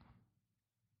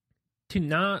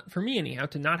not, for me anyhow,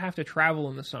 to not have to travel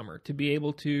in the summer, to be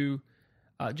able to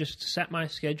just set my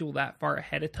schedule that far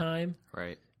ahead of time,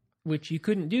 right? Which you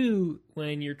couldn't do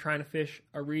when you're trying to fish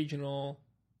a regional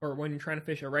or when you're trying to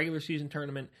fish a regular season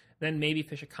tournament, then maybe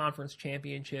fish a conference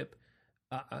championship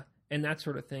and that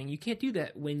sort of thing. You can't do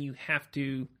that when you have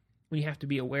to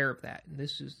be aware of that. And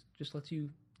this just lets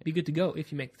you be good to go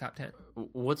if you make the top 10.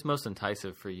 What's most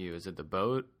enticing for you? Is it the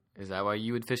boat? Is that why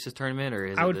you would fish this tournament,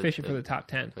 or I would fish it for the top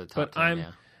 10? For the top 10,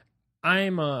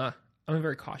 I'm a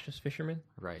very cautious fisherman.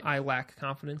 Right. I lack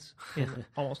confidence in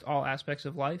almost all aspects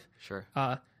of life. Sure.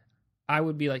 I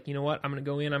would be like, you know what? I'm going to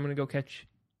go in. I'm going to go catch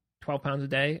 12 pounds a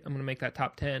day. I'm going to make that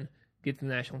top 10, get to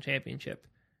the national championship.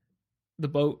 The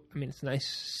boat, I mean, it's a nice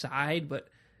side, but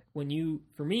for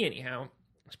me anyhow,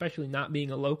 especially not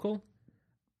being a local,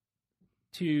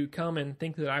 to come and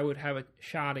think that I would have a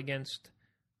shot against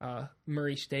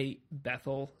Murray State,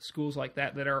 Bethel, schools like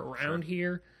that are around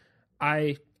here,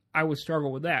 I would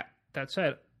struggle with that. That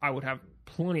said, I would have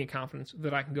plenty of confidence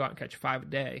that I can go out and catch 5 a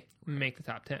day and make the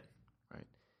top 10. Right.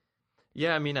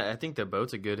 Yeah, I mean, I think the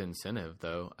boat's a good incentive,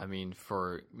 though. I mean,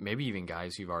 for maybe even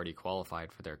guys who've already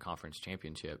qualified for their conference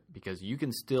championship, because you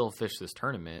can still fish this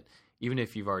tournament even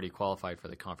if you've already qualified for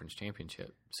the conference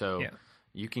championship. So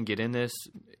you can get in this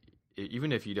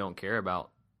even if you don't care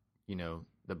about,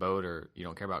 the boat or you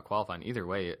don't care about qualifying. Either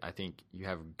way, I think you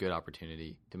have a good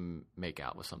opportunity to make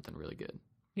out with something really good.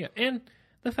 Yeah, and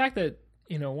the fact that,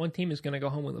 one team is going to go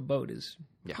home with a boat is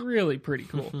really pretty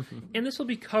cool. And this will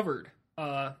be covered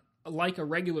like a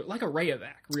Rayovac,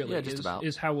 really,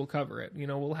 is how we'll cover it.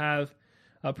 We'll have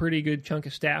a pretty good chunk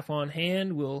of staff on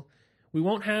hand. We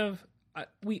won't have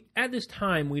at this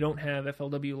time we don't have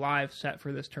FLW Live set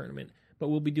for this tournament, but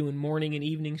we'll be doing morning and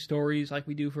evening stories like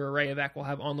we do for a Rayovac. We'll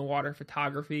have on the water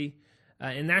photography,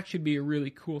 and that should be a really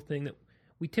cool thing that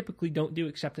we typically don't do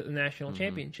except at the national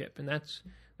championship, and that's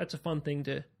a fun thing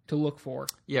to look for.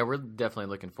 Yeah, we're definitely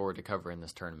looking forward to covering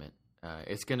this tournament.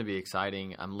 It's going to be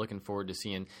exciting. I'm looking forward to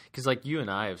seeing, because like you and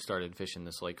I have started fishing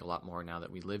this lake a lot more now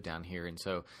that we live down here. And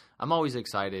so I'm always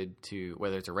excited to,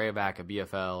 whether it's a Rayovac, a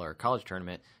BFL, or a college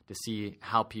tournament, to see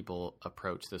how people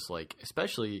approach this lake,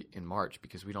 especially in March,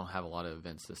 because we don't have a lot of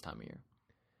events this time of year.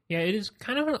 Yeah, it is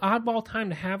kind of an oddball time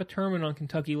to have a tournament on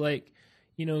Kentucky Lake.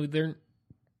 The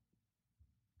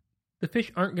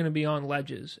fish aren't going to be on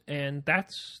ledges, and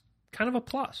that's kind of a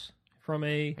plus. Are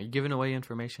you giving away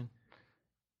information?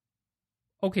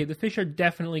 Okay, the fish are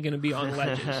definitely going to be on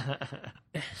ledges.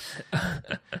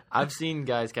 I've seen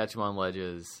guys catch them on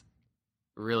ledges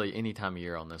really any time of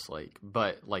year on this lake.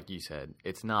 But like you said,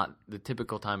 it's not the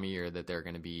typical time of year that they're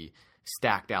going to be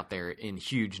stacked out there in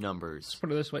huge numbers. Let's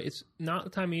put it this way. It's not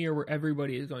the time of year where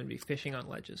everybody is going to be fishing on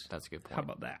ledges. That's a good point. How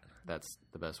about that? That's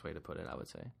the best way to put it, I would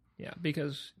say. Yeah,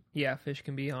 because, fish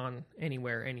can be on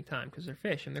anywhere, anytime, because they're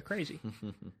fish and they're crazy.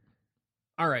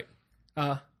 All right.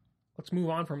 Let's move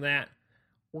on from that.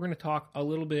 We're going to talk a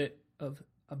little bit of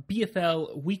a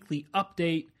BFL weekly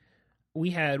update. We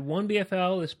had one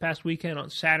BFL this past weekend on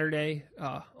Saturday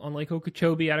on Lake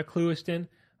Okeechobee out of Clewiston.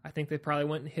 I think they probably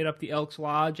went and hit up the Elks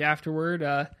Lodge afterward,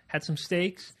 had some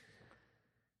steaks.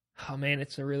 Oh, man,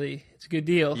 it's a good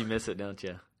deal. You miss it, don't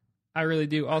you? I really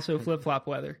do. Also, flip-flop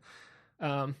weather.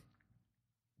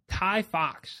 Ty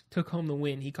Fox took home the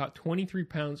win. He caught 23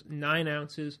 pounds, 9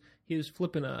 ounces. He was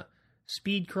flipping a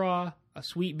speed craw, a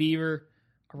sweet beaver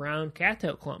around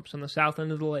cattail clumps on the south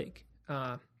end of the lake.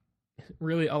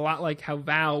 Really a lot like how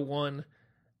Val won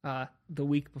the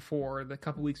week before, the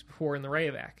couple weeks before in the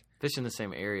Rayovac. Fish in the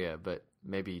same area, but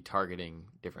maybe targeting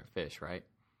different fish, right?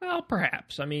 Well,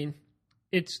 perhaps. I mean,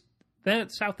 it's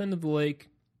that south end of the lake.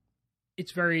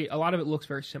 It's a lot of it looks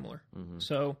very similar. Mm-hmm.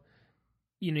 So,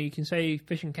 you can say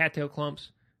fishing cattail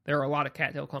clumps. There are a lot of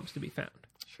cattail clumps to be found.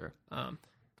 Sure.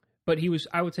 But he was,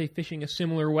 I would say, fishing a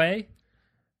similar way,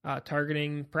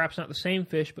 targeting perhaps not the same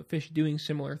fish, but fish doing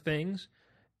similar things.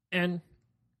 And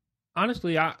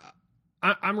honestly,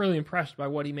 I'm really impressed by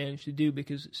what he managed to do,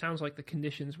 because it sounds like the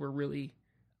conditions were really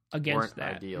against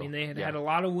that. Ideal. I mean, they had a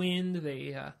lot of wind.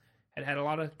 They had a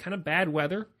lot of kind of bad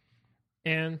weather.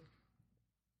 And,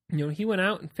 he went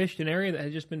out and fished an area that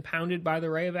had just been pounded by the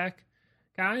Rayovac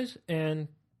guys and,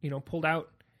 pulled out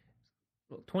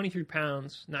 23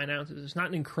 pounds, 9 ounces. It's not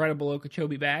an incredible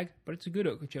Okeechobee bag, but it's a good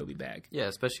Okeechobee bag. Yeah,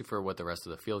 especially for what the rest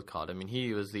of the field caught. I mean,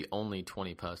 he was the only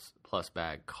 20-plus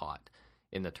bag caught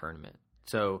in the tournament.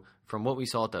 So from what we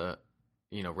saw at the,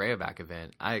 Rayovac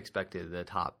event, I expected the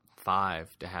top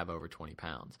 5 to have over 20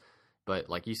 pounds. But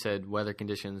like you said, weather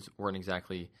conditions weren't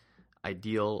exactly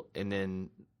ideal. And then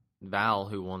Val,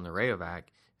 who won the Rayovac,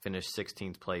 finished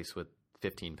 16th place with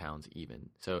 15 pounds even.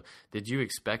 So did you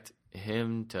expect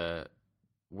him to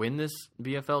win this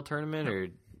BFL tournament, or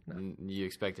you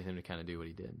expected him to kind of do what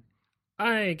he did?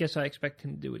 I guess I expected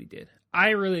him to do what he did. I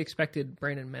really expected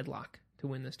Brandon Medlock to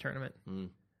win this tournament.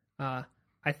 I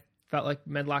felt like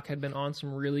Medlock had been on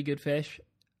some really good fish.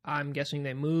 I'm guessing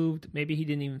they moved. Maybe he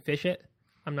didn't even fish it.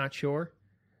 I'm not sure.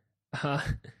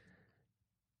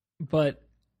 But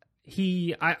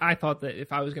I thought that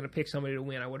if I was going to pick somebody to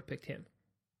win, I would have picked him.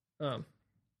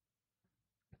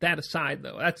 That aside,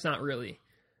 though, that's not really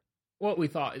what we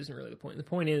thought. Isn't really the point. The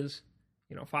point is,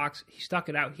 Fox, he stuck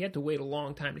it out. He had to wait a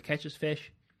long time to catch his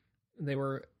fish. There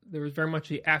was very much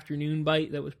the afternoon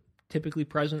bite that was typically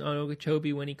present on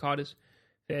Okeechobee when he caught his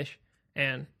fish,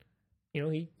 and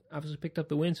he obviously picked up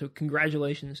the win. So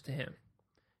congratulations to him.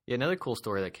 Yeah, another cool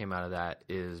story that came out of that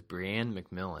is Brianne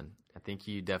McMillan. I think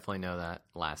you definitely know that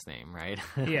last name, right?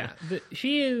 Yeah,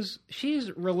 she's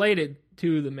related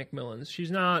to the McMillans.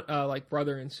 She's not like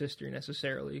brother and sister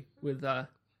necessarily. With I'm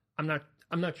not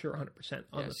sure 100%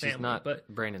 on the family. She's not but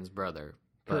Brandon's brother.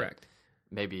 Correct.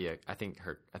 Maybe I think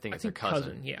it's her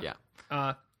cousin.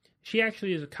 Yeah. She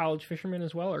actually is a college fisherman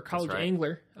as well, or college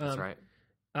angler. That's right.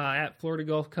 At Florida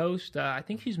Gulf Coast. I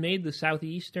think she's made the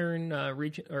Southeastern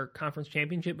region or conference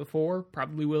championship before.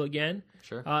 Probably will again.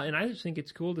 Sure. And I just think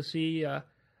it's cool to see a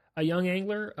young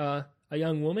angler, a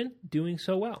young woman doing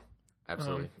so well.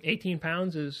 Absolutely. 18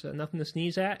 pounds is nothing to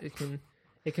sneeze at. It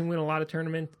can win a lot of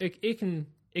tournaments. It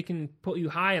can put you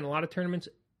high in a lot of tournaments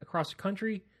across the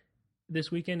country. This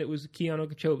weekend it was the Keon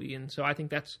Okeechobee, and so I think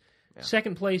that's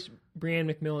second place. Brianne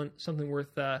McMillan, something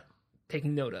worth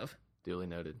taking note of. Duly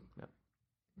noted. Yep.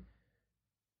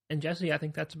 And Jesse, I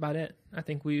think that's about it. I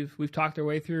think we've talked our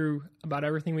way through about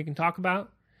everything we can talk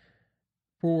about.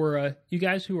 For you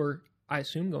guys who are, I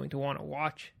assume, going to want to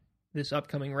watch this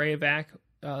upcoming Rayovac,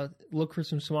 look for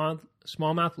some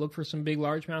smallmouth, look for some big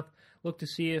largemouth, look to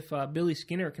see if Billy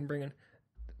Skinner can bring a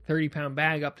 30-pound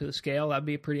bag up to the scale. That'd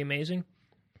be pretty amazing.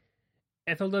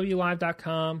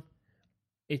 FLWlive.com.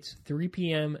 It's 3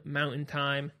 p.m. Mountain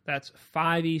Time. That's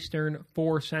 5 Eastern,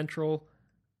 4 Central,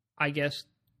 I guess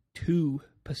 2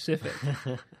 Pacific.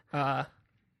 I'm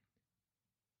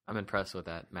impressed with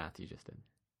that math you just did.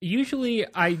 Usually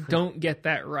I don't get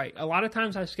that right. A lot of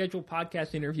times I schedule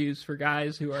podcast interviews for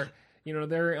guys who are,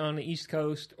 they're on the East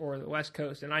Coast or the West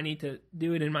Coast, and I need to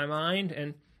do it in my mind,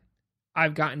 and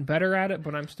I've gotten better at it,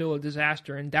 but I'm still a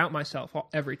disaster and doubt myself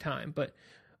every time. But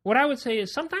what I would say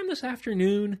is sometime this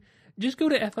afternoon, just go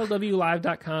to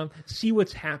FLWlive.com, see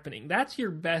what's happening. That's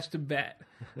your best bet.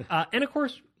 And, of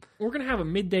course, we're going to have a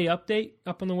midday update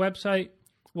up on the website.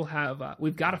 We'll have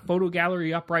we've got a photo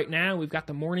gallery up right now. We've got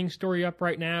the morning story up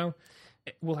right now.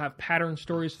 We'll have pattern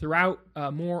stories throughout,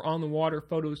 more on-the-water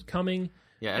photos coming.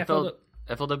 Yeah,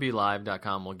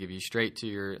 FLWlive.com will give you straight to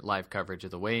your live coverage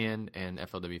of the weigh-in, and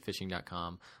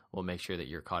FLWfishing.com will make sure that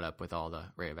you're caught up with all the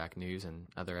Rayovac news and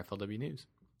other FLW news.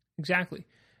 Exactly.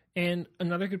 And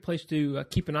another good place to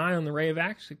keep an eye on the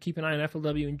Rayovacs, keep an eye on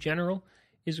FLW in general,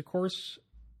 is, of course,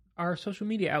 our social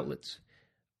media outlets.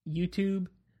 YouTube,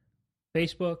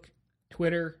 Facebook,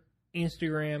 Twitter,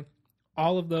 Instagram,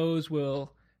 all of those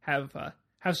will have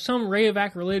some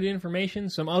Rayovac related information,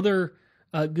 some other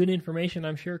good information,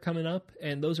 I'm sure, coming up,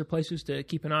 and those are places to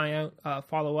keep an eye out.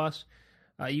 Follow us.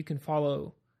 You can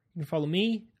follow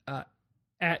me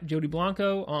at Jody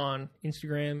Blanco on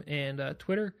Instagram and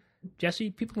Twitter. Jesse,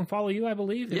 people can follow you, I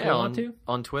believe, if they want to.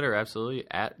 On Twitter, absolutely,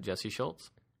 at Jesse Schultz.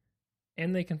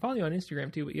 And they can follow you on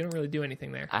Instagram, too, but you don't really do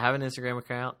anything there. I have an Instagram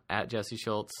account, at Jesse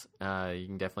Schultz. You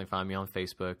can definitely find me on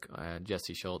Facebook,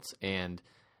 Jesse Schultz. And,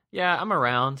 yeah, I'm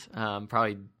around.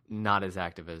 Probably not as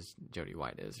active as Jody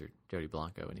White is, or Jody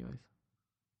Blanco, anyways.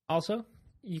 Also,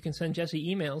 you can send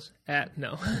Jesse emails at...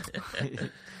 No.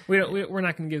 We're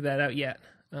not going to give that out yet.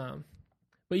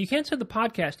 But you can send the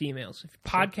podcast emails.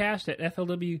 Podcast at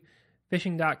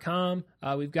flwfishing.com.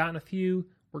 We've gotten a few.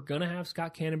 We're going to have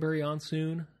Scott Canterbury on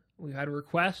soon. We've had a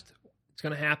request. It's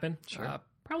going to happen. Sure.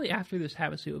 Probably after this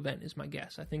Havasu event is my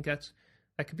guess. I think that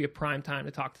could be a prime time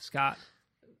to talk to Scott.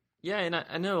 Yeah, and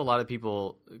I know a lot of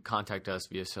people contact us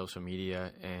via social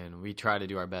media, and we try to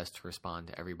do our best to respond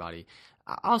to everybody.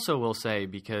 I also will say,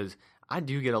 because I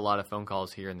do get a lot of phone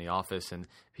calls here in the office, and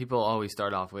people always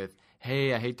start off with,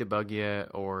 hey, I hate to bug you,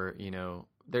 or,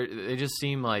 they just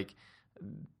seem like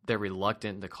they're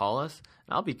reluctant to call us.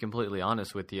 And I'll be completely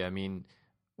honest with you. I mean,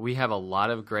 we have a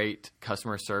lot of great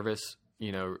customer service,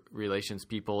 relations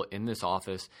people in this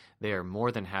office. They are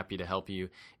more than happy to help you.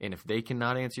 And if they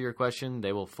cannot answer your question,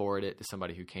 they will forward it to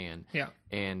somebody who can. Yeah.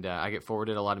 And I get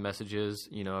forwarded a lot of messages,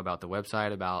 about the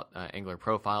website, about angler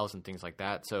profiles and things like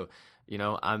that. So,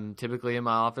 I'm typically in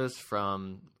my office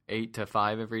from 8 to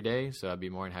 5 every day. So I'd be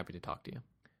more than happy to talk to you.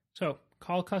 So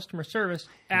call customer service,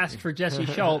 ask for Jesse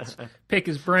Schultz, pick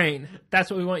his brain. That's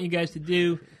what we want you guys to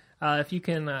do. If you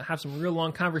can have some real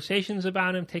long conversations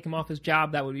about him, take him off his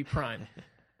job, that would be prime.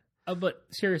 But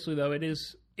seriously, though,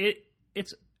 it's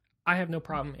I have no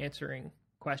problem answering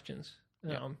questions,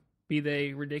 be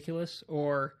they ridiculous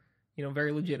or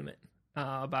very legitimate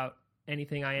about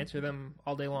anything. I answer them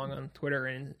all day long on Twitter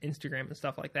and Instagram and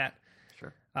stuff like that.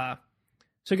 Sure.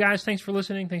 So, guys, thanks for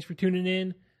listening. Thanks for tuning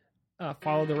in.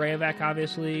 Follow the Rayovac,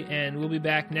 obviously, and we'll be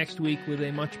back next week with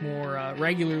a much more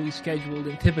regularly scheduled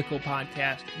and typical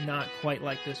podcast, not quite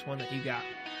like this one that you got.